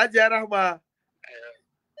 Ajiya Rahma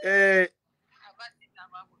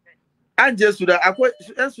an je Sudan, akwai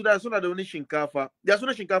yan Sudan suna da wani shinkafa. Ya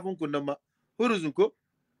suna shinkafan kun nan ma? Huruzun ko?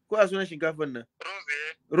 Ko a sunan shinkafan nan?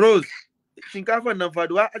 Rose. Shinkafan nan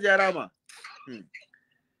faduwa Ajiya Rahma.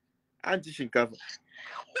 An ci shinkafa.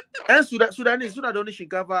 Yan Sudani suna da wani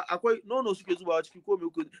shinkafa, akwai nono suke zubawa ciki ko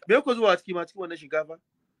me ko zubawa ciki ma cikin wannan shinkafa?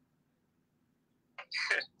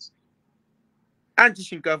 An ci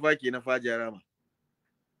shinkafa ke na Ajiya Rahma.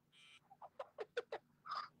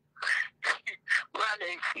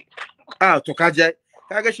 To kaga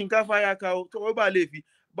shinkafa ya kawo to wai ba laifi.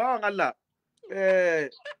 Bawan Allah.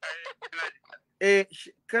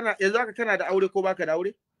 Yanzu haka kana da aure ko baka da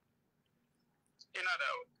aure? Ina da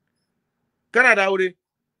aure. Kana da aure?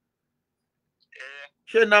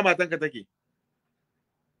 Shin na matanka take?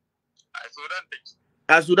 A Sudan take.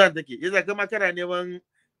 A Sudan take. Yanzu kama kana neman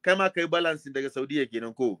kama kai balance daga Saudiya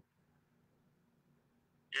kenan ko?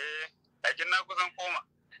 Akin na kusan koma.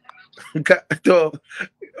 To,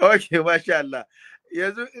 okay, masha Allah.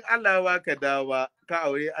 Yanzu in Allah ya baka dawa ka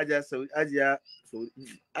aure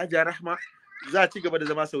Ajiya Rahma, za a ci gaba da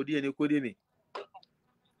zama Saudiya ne ko dai me?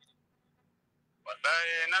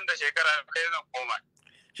 Wallahi nan da shekara ɗaya zan koma.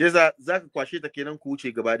 Shi yasa za ka kwashe ta kenan ku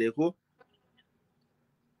wuce gaba ɗaya ko?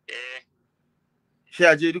 Shi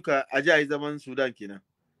aje duka aje a yi zaman Sudan kenan.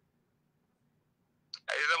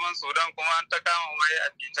 A yi zaman Sudan kuma an ta kama mai a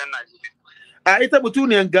can Najeriya. Ita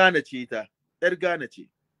mutuniyar Ghana ce ita, ‘yar Ghana ce.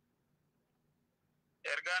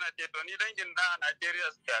 ‘Yar Ghana ce, to ni dangin na a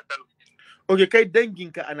Najeriya suke a Kano. Ok, kai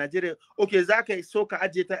danginka a Najeriya, ok, za ka so ka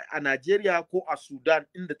aje ta a Najeriya ko a Sudan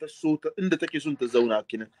inda take son ta zauna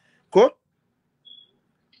kenan, ko?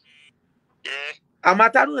 Amma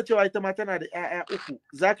ta nuna cewa ita ma tana da ƴaƴa 3.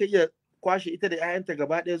 Zaka iya kwashe ita da ƴaƴanta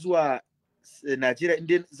gaba ɗaya zuwa Najeriya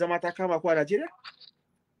inda zama ta kama ku a Najeriya?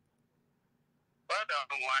 Ba da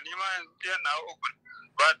wani ma yana 3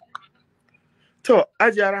 ba. To,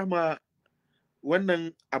 Hajiya Rahma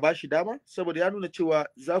wannan a bashi dama saboda ya nuna cewa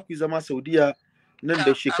za ku yi zama Saudiya nan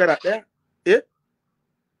da shekara ɗaya.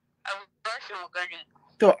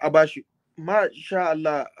 To, a bashi. Masha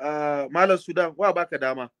Allah, Malam Sudan, wa baka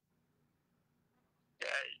dama.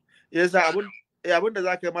 Yasa abin da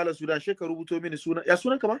za ka yi Malam Sudan, shi ka rubuto mini sunan. Ya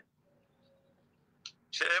sunan ka ma?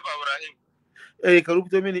 Ibrahim. Ka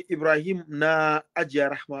rubuto mini Ibrahim na Hajiya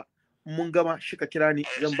Rahma. Mun gama shi ka kira ni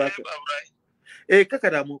zan baka. Kaka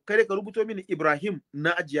damu, kai ka rubuto mini Ibrahim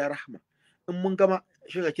na Hajiya Rahma. In mun gama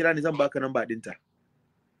shi ka kira ni zan baka namba dinta.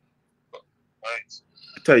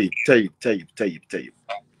 Tayyib.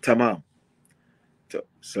 Tamam. To,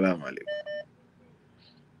 assalamu alaikum.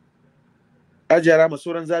 Hajiya Rahma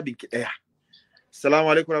sauran zabin ki daya. Assalamu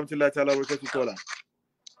alaikum warahmatullahi ta'ala barakatuh kola.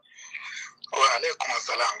 Wa alaikum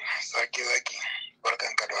assalam. Zaki.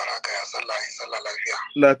 Barkan ka da warhaka ya sallah lafiya.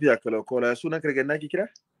 Lafiya kalau kola. Ya sunan kargan naki kira?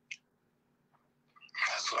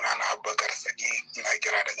 Sunana Abubakar Sadi, ina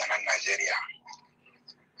kira daga nan Najeriya.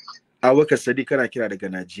 Abubakar Sadi kana kira daga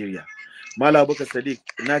Najeriya. Mala Abubakar Sadi,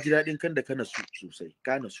 na ji daɗin kan da kana su sosai.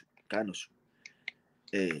 Kana su.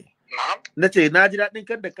 Na ce na ji daɗin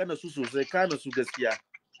kan da kana su sosai, kana su gaskiya.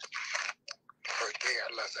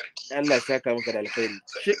 Allah sarki. Allah ya saka maka da alkhairi.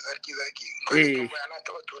 Sarki zaki. Ana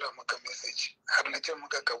taɓa tura maka message. Har na ce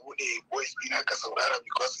maka ka bude voice ɗina ka saurara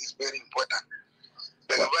because it's very important.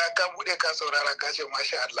 Daga baya ka bude ka saurara ka ce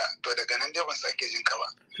masha Allah, to daga nan dai ban sake jin ka ba.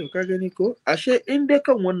 To ka gani ko? Ashe in dai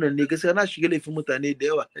kan wannan ne gaskiya na shiga laifin mutane da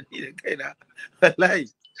yawa ni da kaina.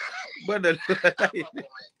 Wallahi. Banda wallahi.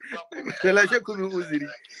 Kala shi kuma uzuri.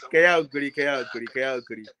 Ka yi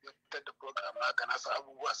hankuri. Da program haka na sa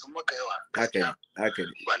abubuwa sun maka yawa. Haka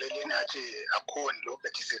ne. Ba lalle ne a ce a kowane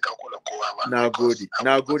lokaci sai ka kula kowa ba. Na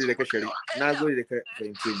gode da ka shari. Na gode da ka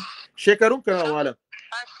fahimce ni. Shekarun ka nawa malam?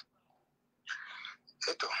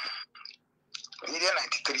 Eto, ni dai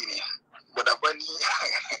 93 ne. Bada bani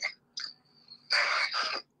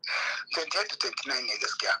 28 to 29 ne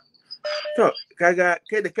gaskiya. To, kaga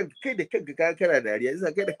kai da kanka ka kana dariya,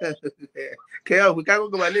 isa kai da kanka kai yawo ka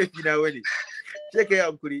ga ba laifi na wani. Sai kai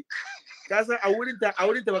hankuri. Ka san a wurin ta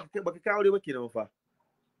baka ka aure ba kenan fa.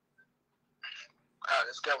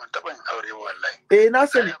 Gaskiya ban taba yin aure wallahi. Na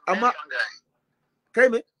sani amma kai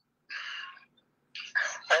me?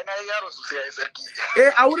 Ai na yaro sosai ai sarki.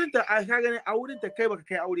 A wurin ta ka gane a wurin ta kai baka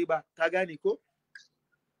kai aure ba, ka gane ko?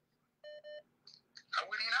 A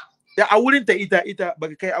wurina? Da a wurin ta ita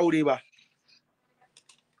baka kai aure ba.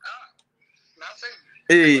 Na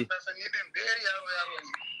sani. Na sani din very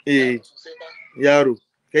yaro. Yaro.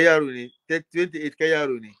 Kai yaro ne. 28 kai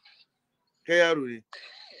yaro ne. Kai yaro ne.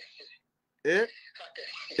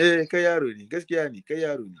 Kai yaro ne. Gaskiya ne, kai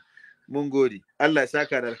yaro ne. Mun gode. Allah ya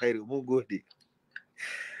saka da alkhairi. Mun gode.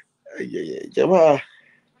 Jama'a.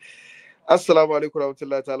 Assalamu alaikum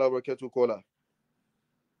warahmatullahi ta'ala barakatuh kola.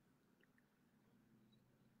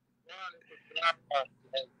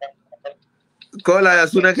 Kola ya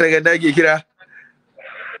sunan ka daga dage kira?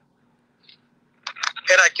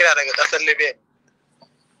 Ina kira daga kasar Libya.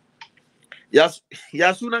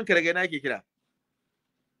 Ya sunan ka daga nake kira?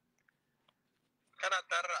 Kana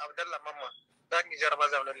tare da Abdullah Mamma, dan Nijar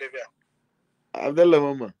mazaunin Libya. Abdullah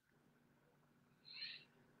Mamma.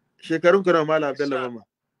 Shekarun ka nawa Malam Abdullah Mamma?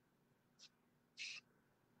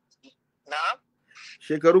 Na'am.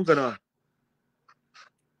 Shekarun ka nawa?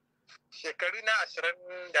 Shekaru na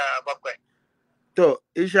 27. To,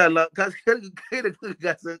 insha Allah, kai da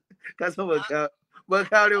ka san ba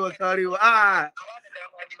kare ba.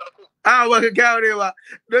 Ba ka kare ba.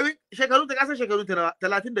 Domin shekarun ta kasan shekarun ta nawa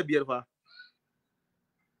 35 fa.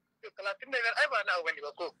 35 ai ba na bane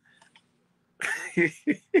ba ko.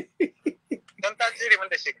 Dan ta jire min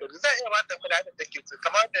da shekaru zai iya ba ta kula da take su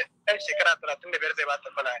kamar da ɗan shekara 35 zai ba ta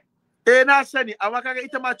kula. Na sani amma kaga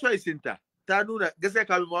ita ma choice ta. Ta nuna gaskiya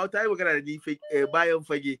kamin ma ta yi magana da ni bayan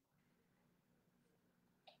fage.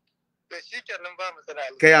 To shikenan ba mu sana.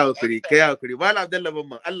 Kai hakuri. Malam Abdullah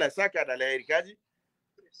Mamman, Allah ya saka da alheri kaji?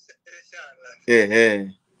 Insha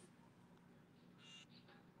Allah.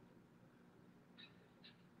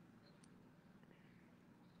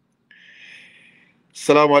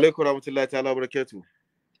 Assalamu alaikum warahmatullahi ta'ala barakatuh. Wa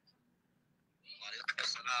alaikum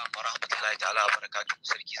assalam wa rahmatullahi ta'ala barakatuh.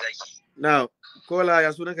 Sarki zaki. Na, kola ya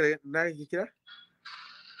sunan ka na kike kira?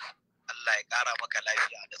 Allah ya kara maka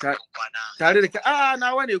lafiya da tsawon kwana. Tare da ka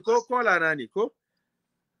nawa ne ko kola na ne ko?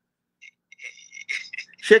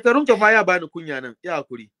 Shekarun ka fa ya bani kunya nan, ya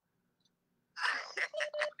hakuri.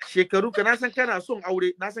 shekaru ka na san kana son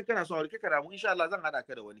aure, kaka damu insha Allah zan hada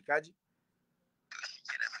ka da wani kaji.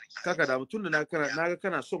 Kaka damu tunda na ga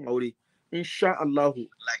kana son aure insha Allah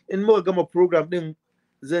in muka gama program din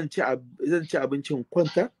zan ci abincin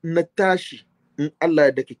kwanta na tashi in Allah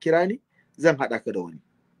ya daka kira ni zan hada ka da wani.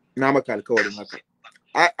 Na maka alkawarin haka.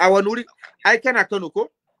 A wani wuri ai kana Kano ko?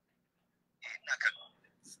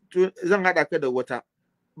 Zan hada ka da wata.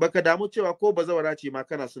 Baka damu cewa ko bazawara ce ma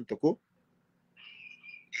kana son ta ko?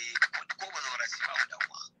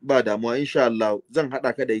 Ba damuwa insha Allah zan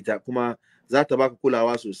hada ka da ita kuma za ta baka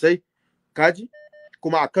kulawa sosai kaji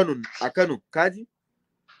kuma a Kano kaji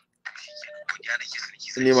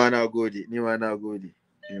ni ma na gode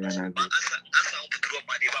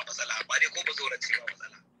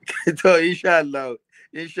to insha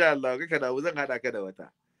Allah kaka damu zan hada ka da wata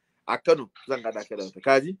a Kano zan hada ka da wata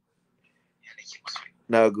kaji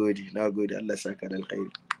na gode Allah saka da alkhairi.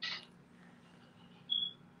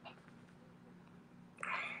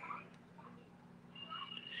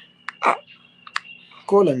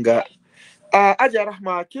 Kolanga Ajiya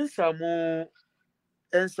Rahma kin samu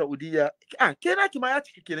yan Saudiya ke naki ma ya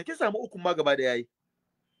cika kenan kin samu uku ma gaba da yayi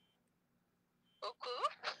uku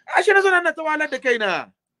ashe na zo nan ta wahalar da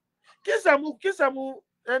kaina kin samu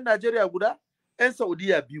yan Najeriya guda yan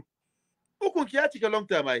Saudiya biyu ukun ki ya cika long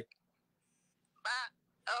time ai ba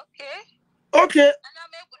okay ana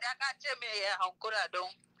mai guda ka ce me ya hankura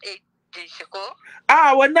don shi ko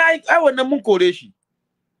wannan mun kore shi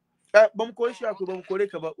ba mu kore shi ba mu kore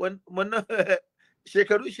ka ba wannan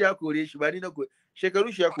shekaru shi ya kore shi ba ni na kore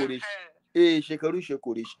shekaru shi ya kore shi shekaru shi ya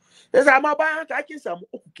kore shi yasa amma bayan haka ake samu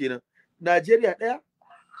uku kenan Najeriya ɗaya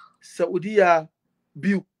Saudiya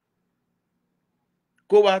biyu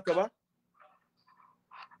ko ba haka ba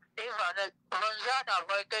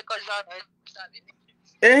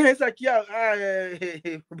sakiya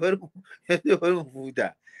bari mu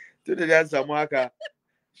huta tunda da samu haka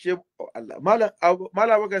she Allah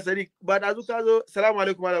malam baka sadiq ba da zu ka zo assalamu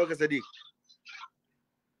alaikum malam baka sadiq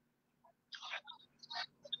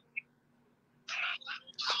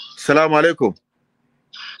assalamu alaikum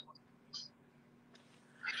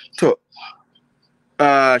to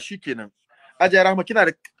shikenan Ajiya Rahma kina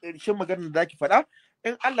da shin maganar da zaki faɗa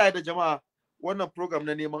in Allah ya da jama'a wannan program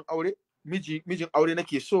na neman aure mijin aure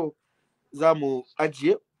nake so za mu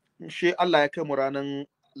ajiye shi Allah ya kai mu ranar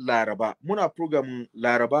Laraba muna program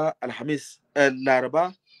Laraba Alhamis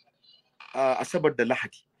Laraba Asabar da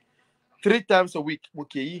Lahadi 3 times a week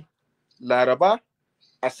muke yi Laraba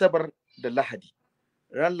Asabar da Lahadi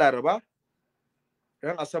ran Laraba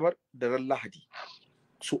ran Asabar da ran Lahadi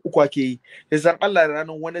su uku ake yi yanzu Allah da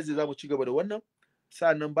ranar Wednesday za mu ci gaba da wannan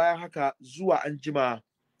sa'annan bayan haka zuwa an jima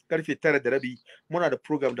karfe 9:30 muna da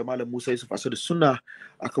program da Malam Musa Yusuf Asadu Sunna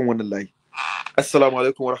akan wannan layi. Assalamu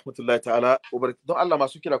alaikum wa rahmatullahi ta'ala wa barakatuh. Don Allah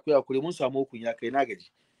masu kira ku ya kure mun samu hukun ya kai na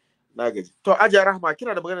gaji. To Ajiya Rahma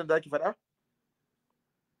kina da magana da zaki faɗa?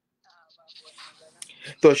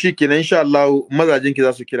 To shikenan insha Allah mazajin ki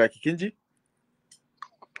za su kira ki kin ji?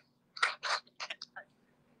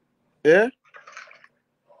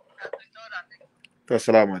 To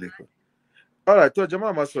assalamu alaikum. Alright, to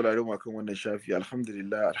jama'a masu sauraro mu kan wannan shafi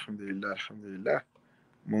alhamdulillah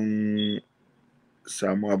mun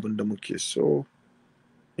samu abin da muke so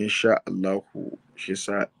insha Allah shi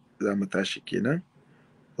sa za mu tashi kenan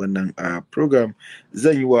wannan program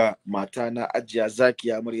zan yi wa mata na Ajiya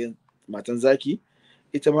Zakiya Maryam matan Zaki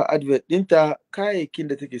ita ma advert dinta kayayyakin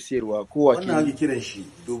da take sayarwa ko wannan ake kiran shi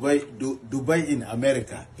Dubai in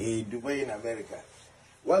America Dubai in America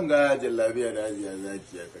wanga jallabiya da Ajiya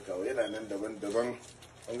Zakiya ta kawo yana nan daban-daban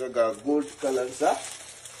wanga ga gold kalansa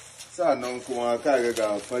sannan kuma kaga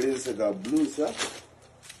ga farinsa ga bluesa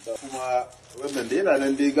da kuma wannan da yana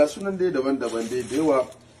nan dai ga sunan dai daban-daban dai da yawa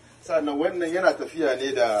sannan wannan yana tafiya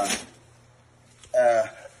ne da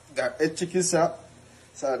ga ɗan cikinsa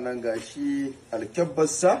sannan ga shi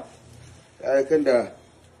alkyabbarsa kan da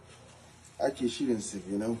ake shirin su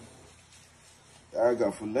kenan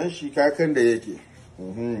ga fullan shi kakan da yake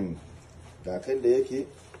kakan da yake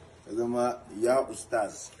zama ya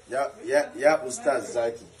ustaz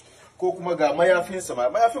Zaki ko kuma ga mayafinsa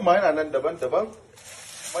mayafin ma yana nan daban-daban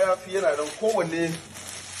mayafi yana nan kowanne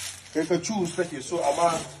kai ka choose take so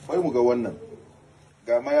amma bai mu ga wannan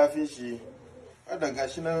ga mayafin shi hada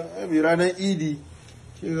gashi nan mai ranar idi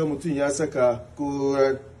shi ga mutum ya saka ko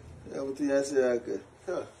mutum ya saka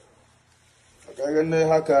kagan nan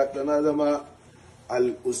haka da na zama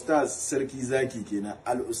al-ustaz sarki Zaki kenan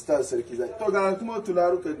al-ustaz sarki Zaki to ga kuma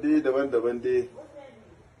tularukan dai daban-daban dai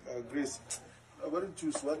Grace bari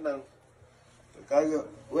choose wannan kaga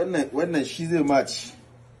wannan shi zai match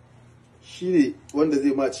shi ne wanda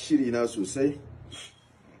zai match shiri na sosai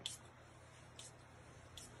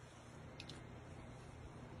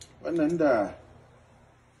wannan da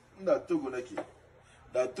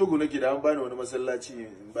Togo nake da an bani wani masallaci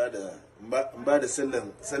in ba da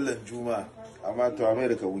sallan juma'a, amma to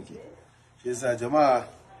America wuke. Shi yasa jama'a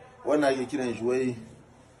wannan ake kiran shi wai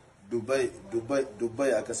Dubai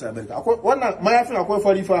a kasar America. Akwai wannan mayafin akwai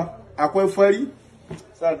fari fa, akwai fari,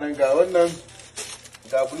 sannan ga wannan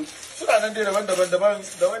ga blue, suna nan dai daban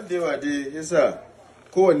da wanda yawa dai. Yasa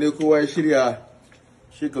kowanne kowa ya shirya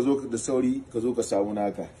shi ka zo da sauri ka zo ka samu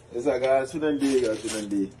naka. Yasa ga sunan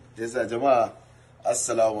dai yasa jama'a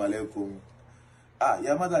assalamu alaikum.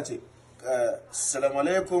 Ya maza ce assalamu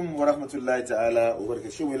alaikum wa rahmatullahi ta'ala wa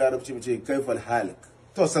barakatuhu. Mu larabci mu ce kaifal halik.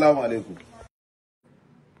 To assalamu alaikum.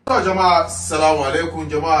 To jama'a assalamu alaikum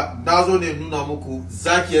jama'a, nazo ne nuna muku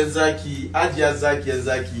zakiyan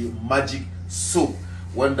zaki magic soap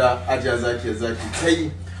wanda ajiya zakiyan zaki ta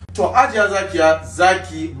yi. To ajiya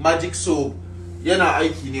zaki magic soap yana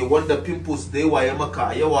aiki ne wanda pimples da yawa ya maka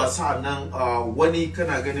a yawa, sa'annan wani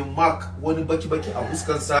kana ganin mark, wani baki a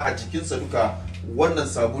fuskansa, a jikinsa duka. Wannan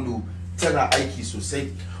sabulu tana aiki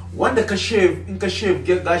sosai. Wanda ka shave, in ka shave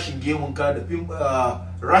gashin gemunka da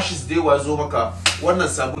rashes da yawa zo maka, wannan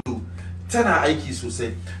sabulu tana aiki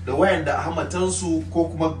sosai. Da wayanda hamatansu ko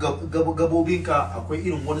kuma gabobinka akwai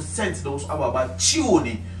irin wani scent da wasu ababa ciwo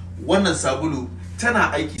ne, wannan sabulu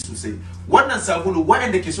tana aiki sosai. Wannan sabulu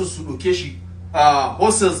wayanda ke so su doke shi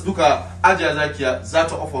hostels duka ajiya zakiya za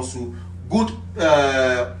ta offer su good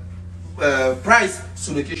price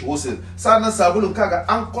su doke shi hostel. Sannan sabulun kaga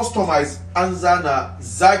an customize, an zana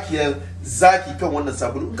zakiyar zaki kan wannan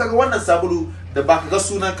sabulu. In kaga wannan sabulu da baka ga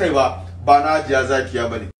sunan kai ba na ajiya zakiya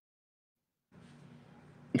bane.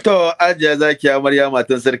 To ajiya zakiya amarya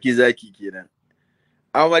matan sarki zaki kenan.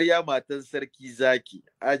 Amarya matan sarki zaki,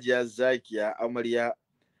 ajiya zakiya amarya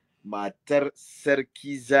matar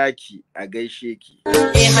sarki zaki, a gaishe ki.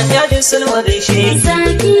 Hajjajin Salma gaishe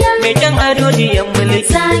zakiya, mai kyan ado diyan mulki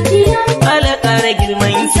zakiya, ala ƙara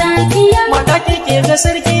girman zakiya, mata take ga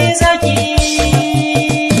sarki zaki.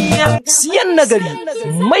 Siyan nagari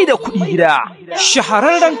mai da kuɗi gida,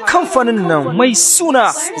 shahararren kamfanin nan mai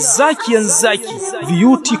suna Zakiyan Zaki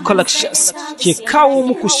Beauty Collections ke kawo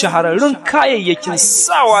muku shahararrun kayayyakin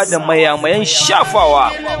sawa da mayamayan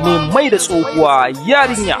shafawa mai da tsohuwa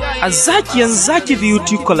yarinya. A Zakiyan Zaki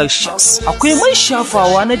Beauty Collections akwai man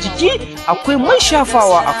shafawa na jiki, akwai man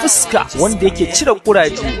shafawa a fuska wanda yake cire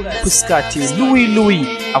kuraje, fuska te luwi-luwi,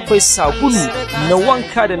 akwai sabulu na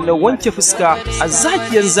wanka da na wanke fuska. A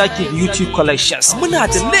Zakiyan Zaki Beauty Collections muna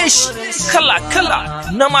da leshi kala-kala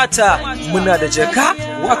na mata, muna da jaka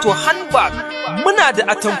wato handbag, muna da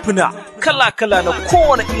atamfuna kala-kala na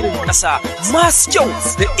kowane irin ƙasa masu kyau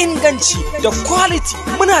da inganci da quality.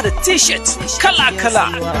 Muna da t-shirt kala-kala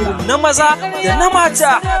na maza da na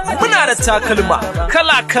mata, muna da takalma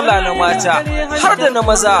kala-kala na mata har da na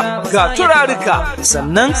maza, ga turaruka.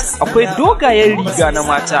 Sannan akwai dogayen riga na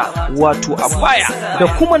mata wato abaya, da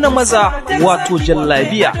kuma na maza wato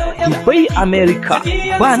jallabiya. Dubai America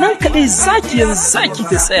ba nan kadai Zakiyan Zaki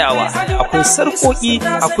ta tsayawa, akwai sarƙoƙi,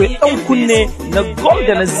 akwai ɗan kunne na gold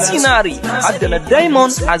da na zinari har da na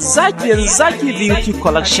diamond a Zakiyan Zaki Beauty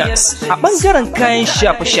Collections. A ɓangaren kayan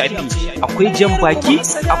shafe-shafe akwai jan baki,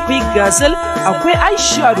 akwai gazel, akwai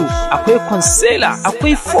eyeshadow, akwai concealer,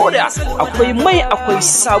 akwai foda, akwai mai, akwai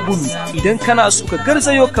sabulu. Idan kana so ka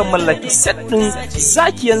garzayo ka mallaki set ɗin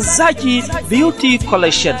Zakiyan Zaki Beauty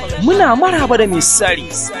Collection, muna maraba da mai sari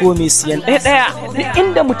ko mai siyan ɗaya duk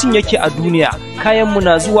inda mutum yake a duniya. Kayan mu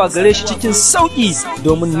na zuwa gare shi cikin sauƙi.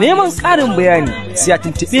 Domin neman ƙarin bayani sai a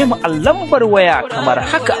tuntuɓe mu a lambar waya kamar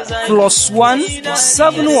haka: +1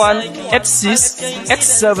 71 86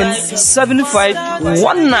 87 75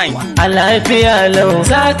 19. A lafiya lau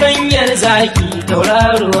zakanyar zaki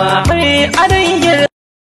tauraruwa mai adon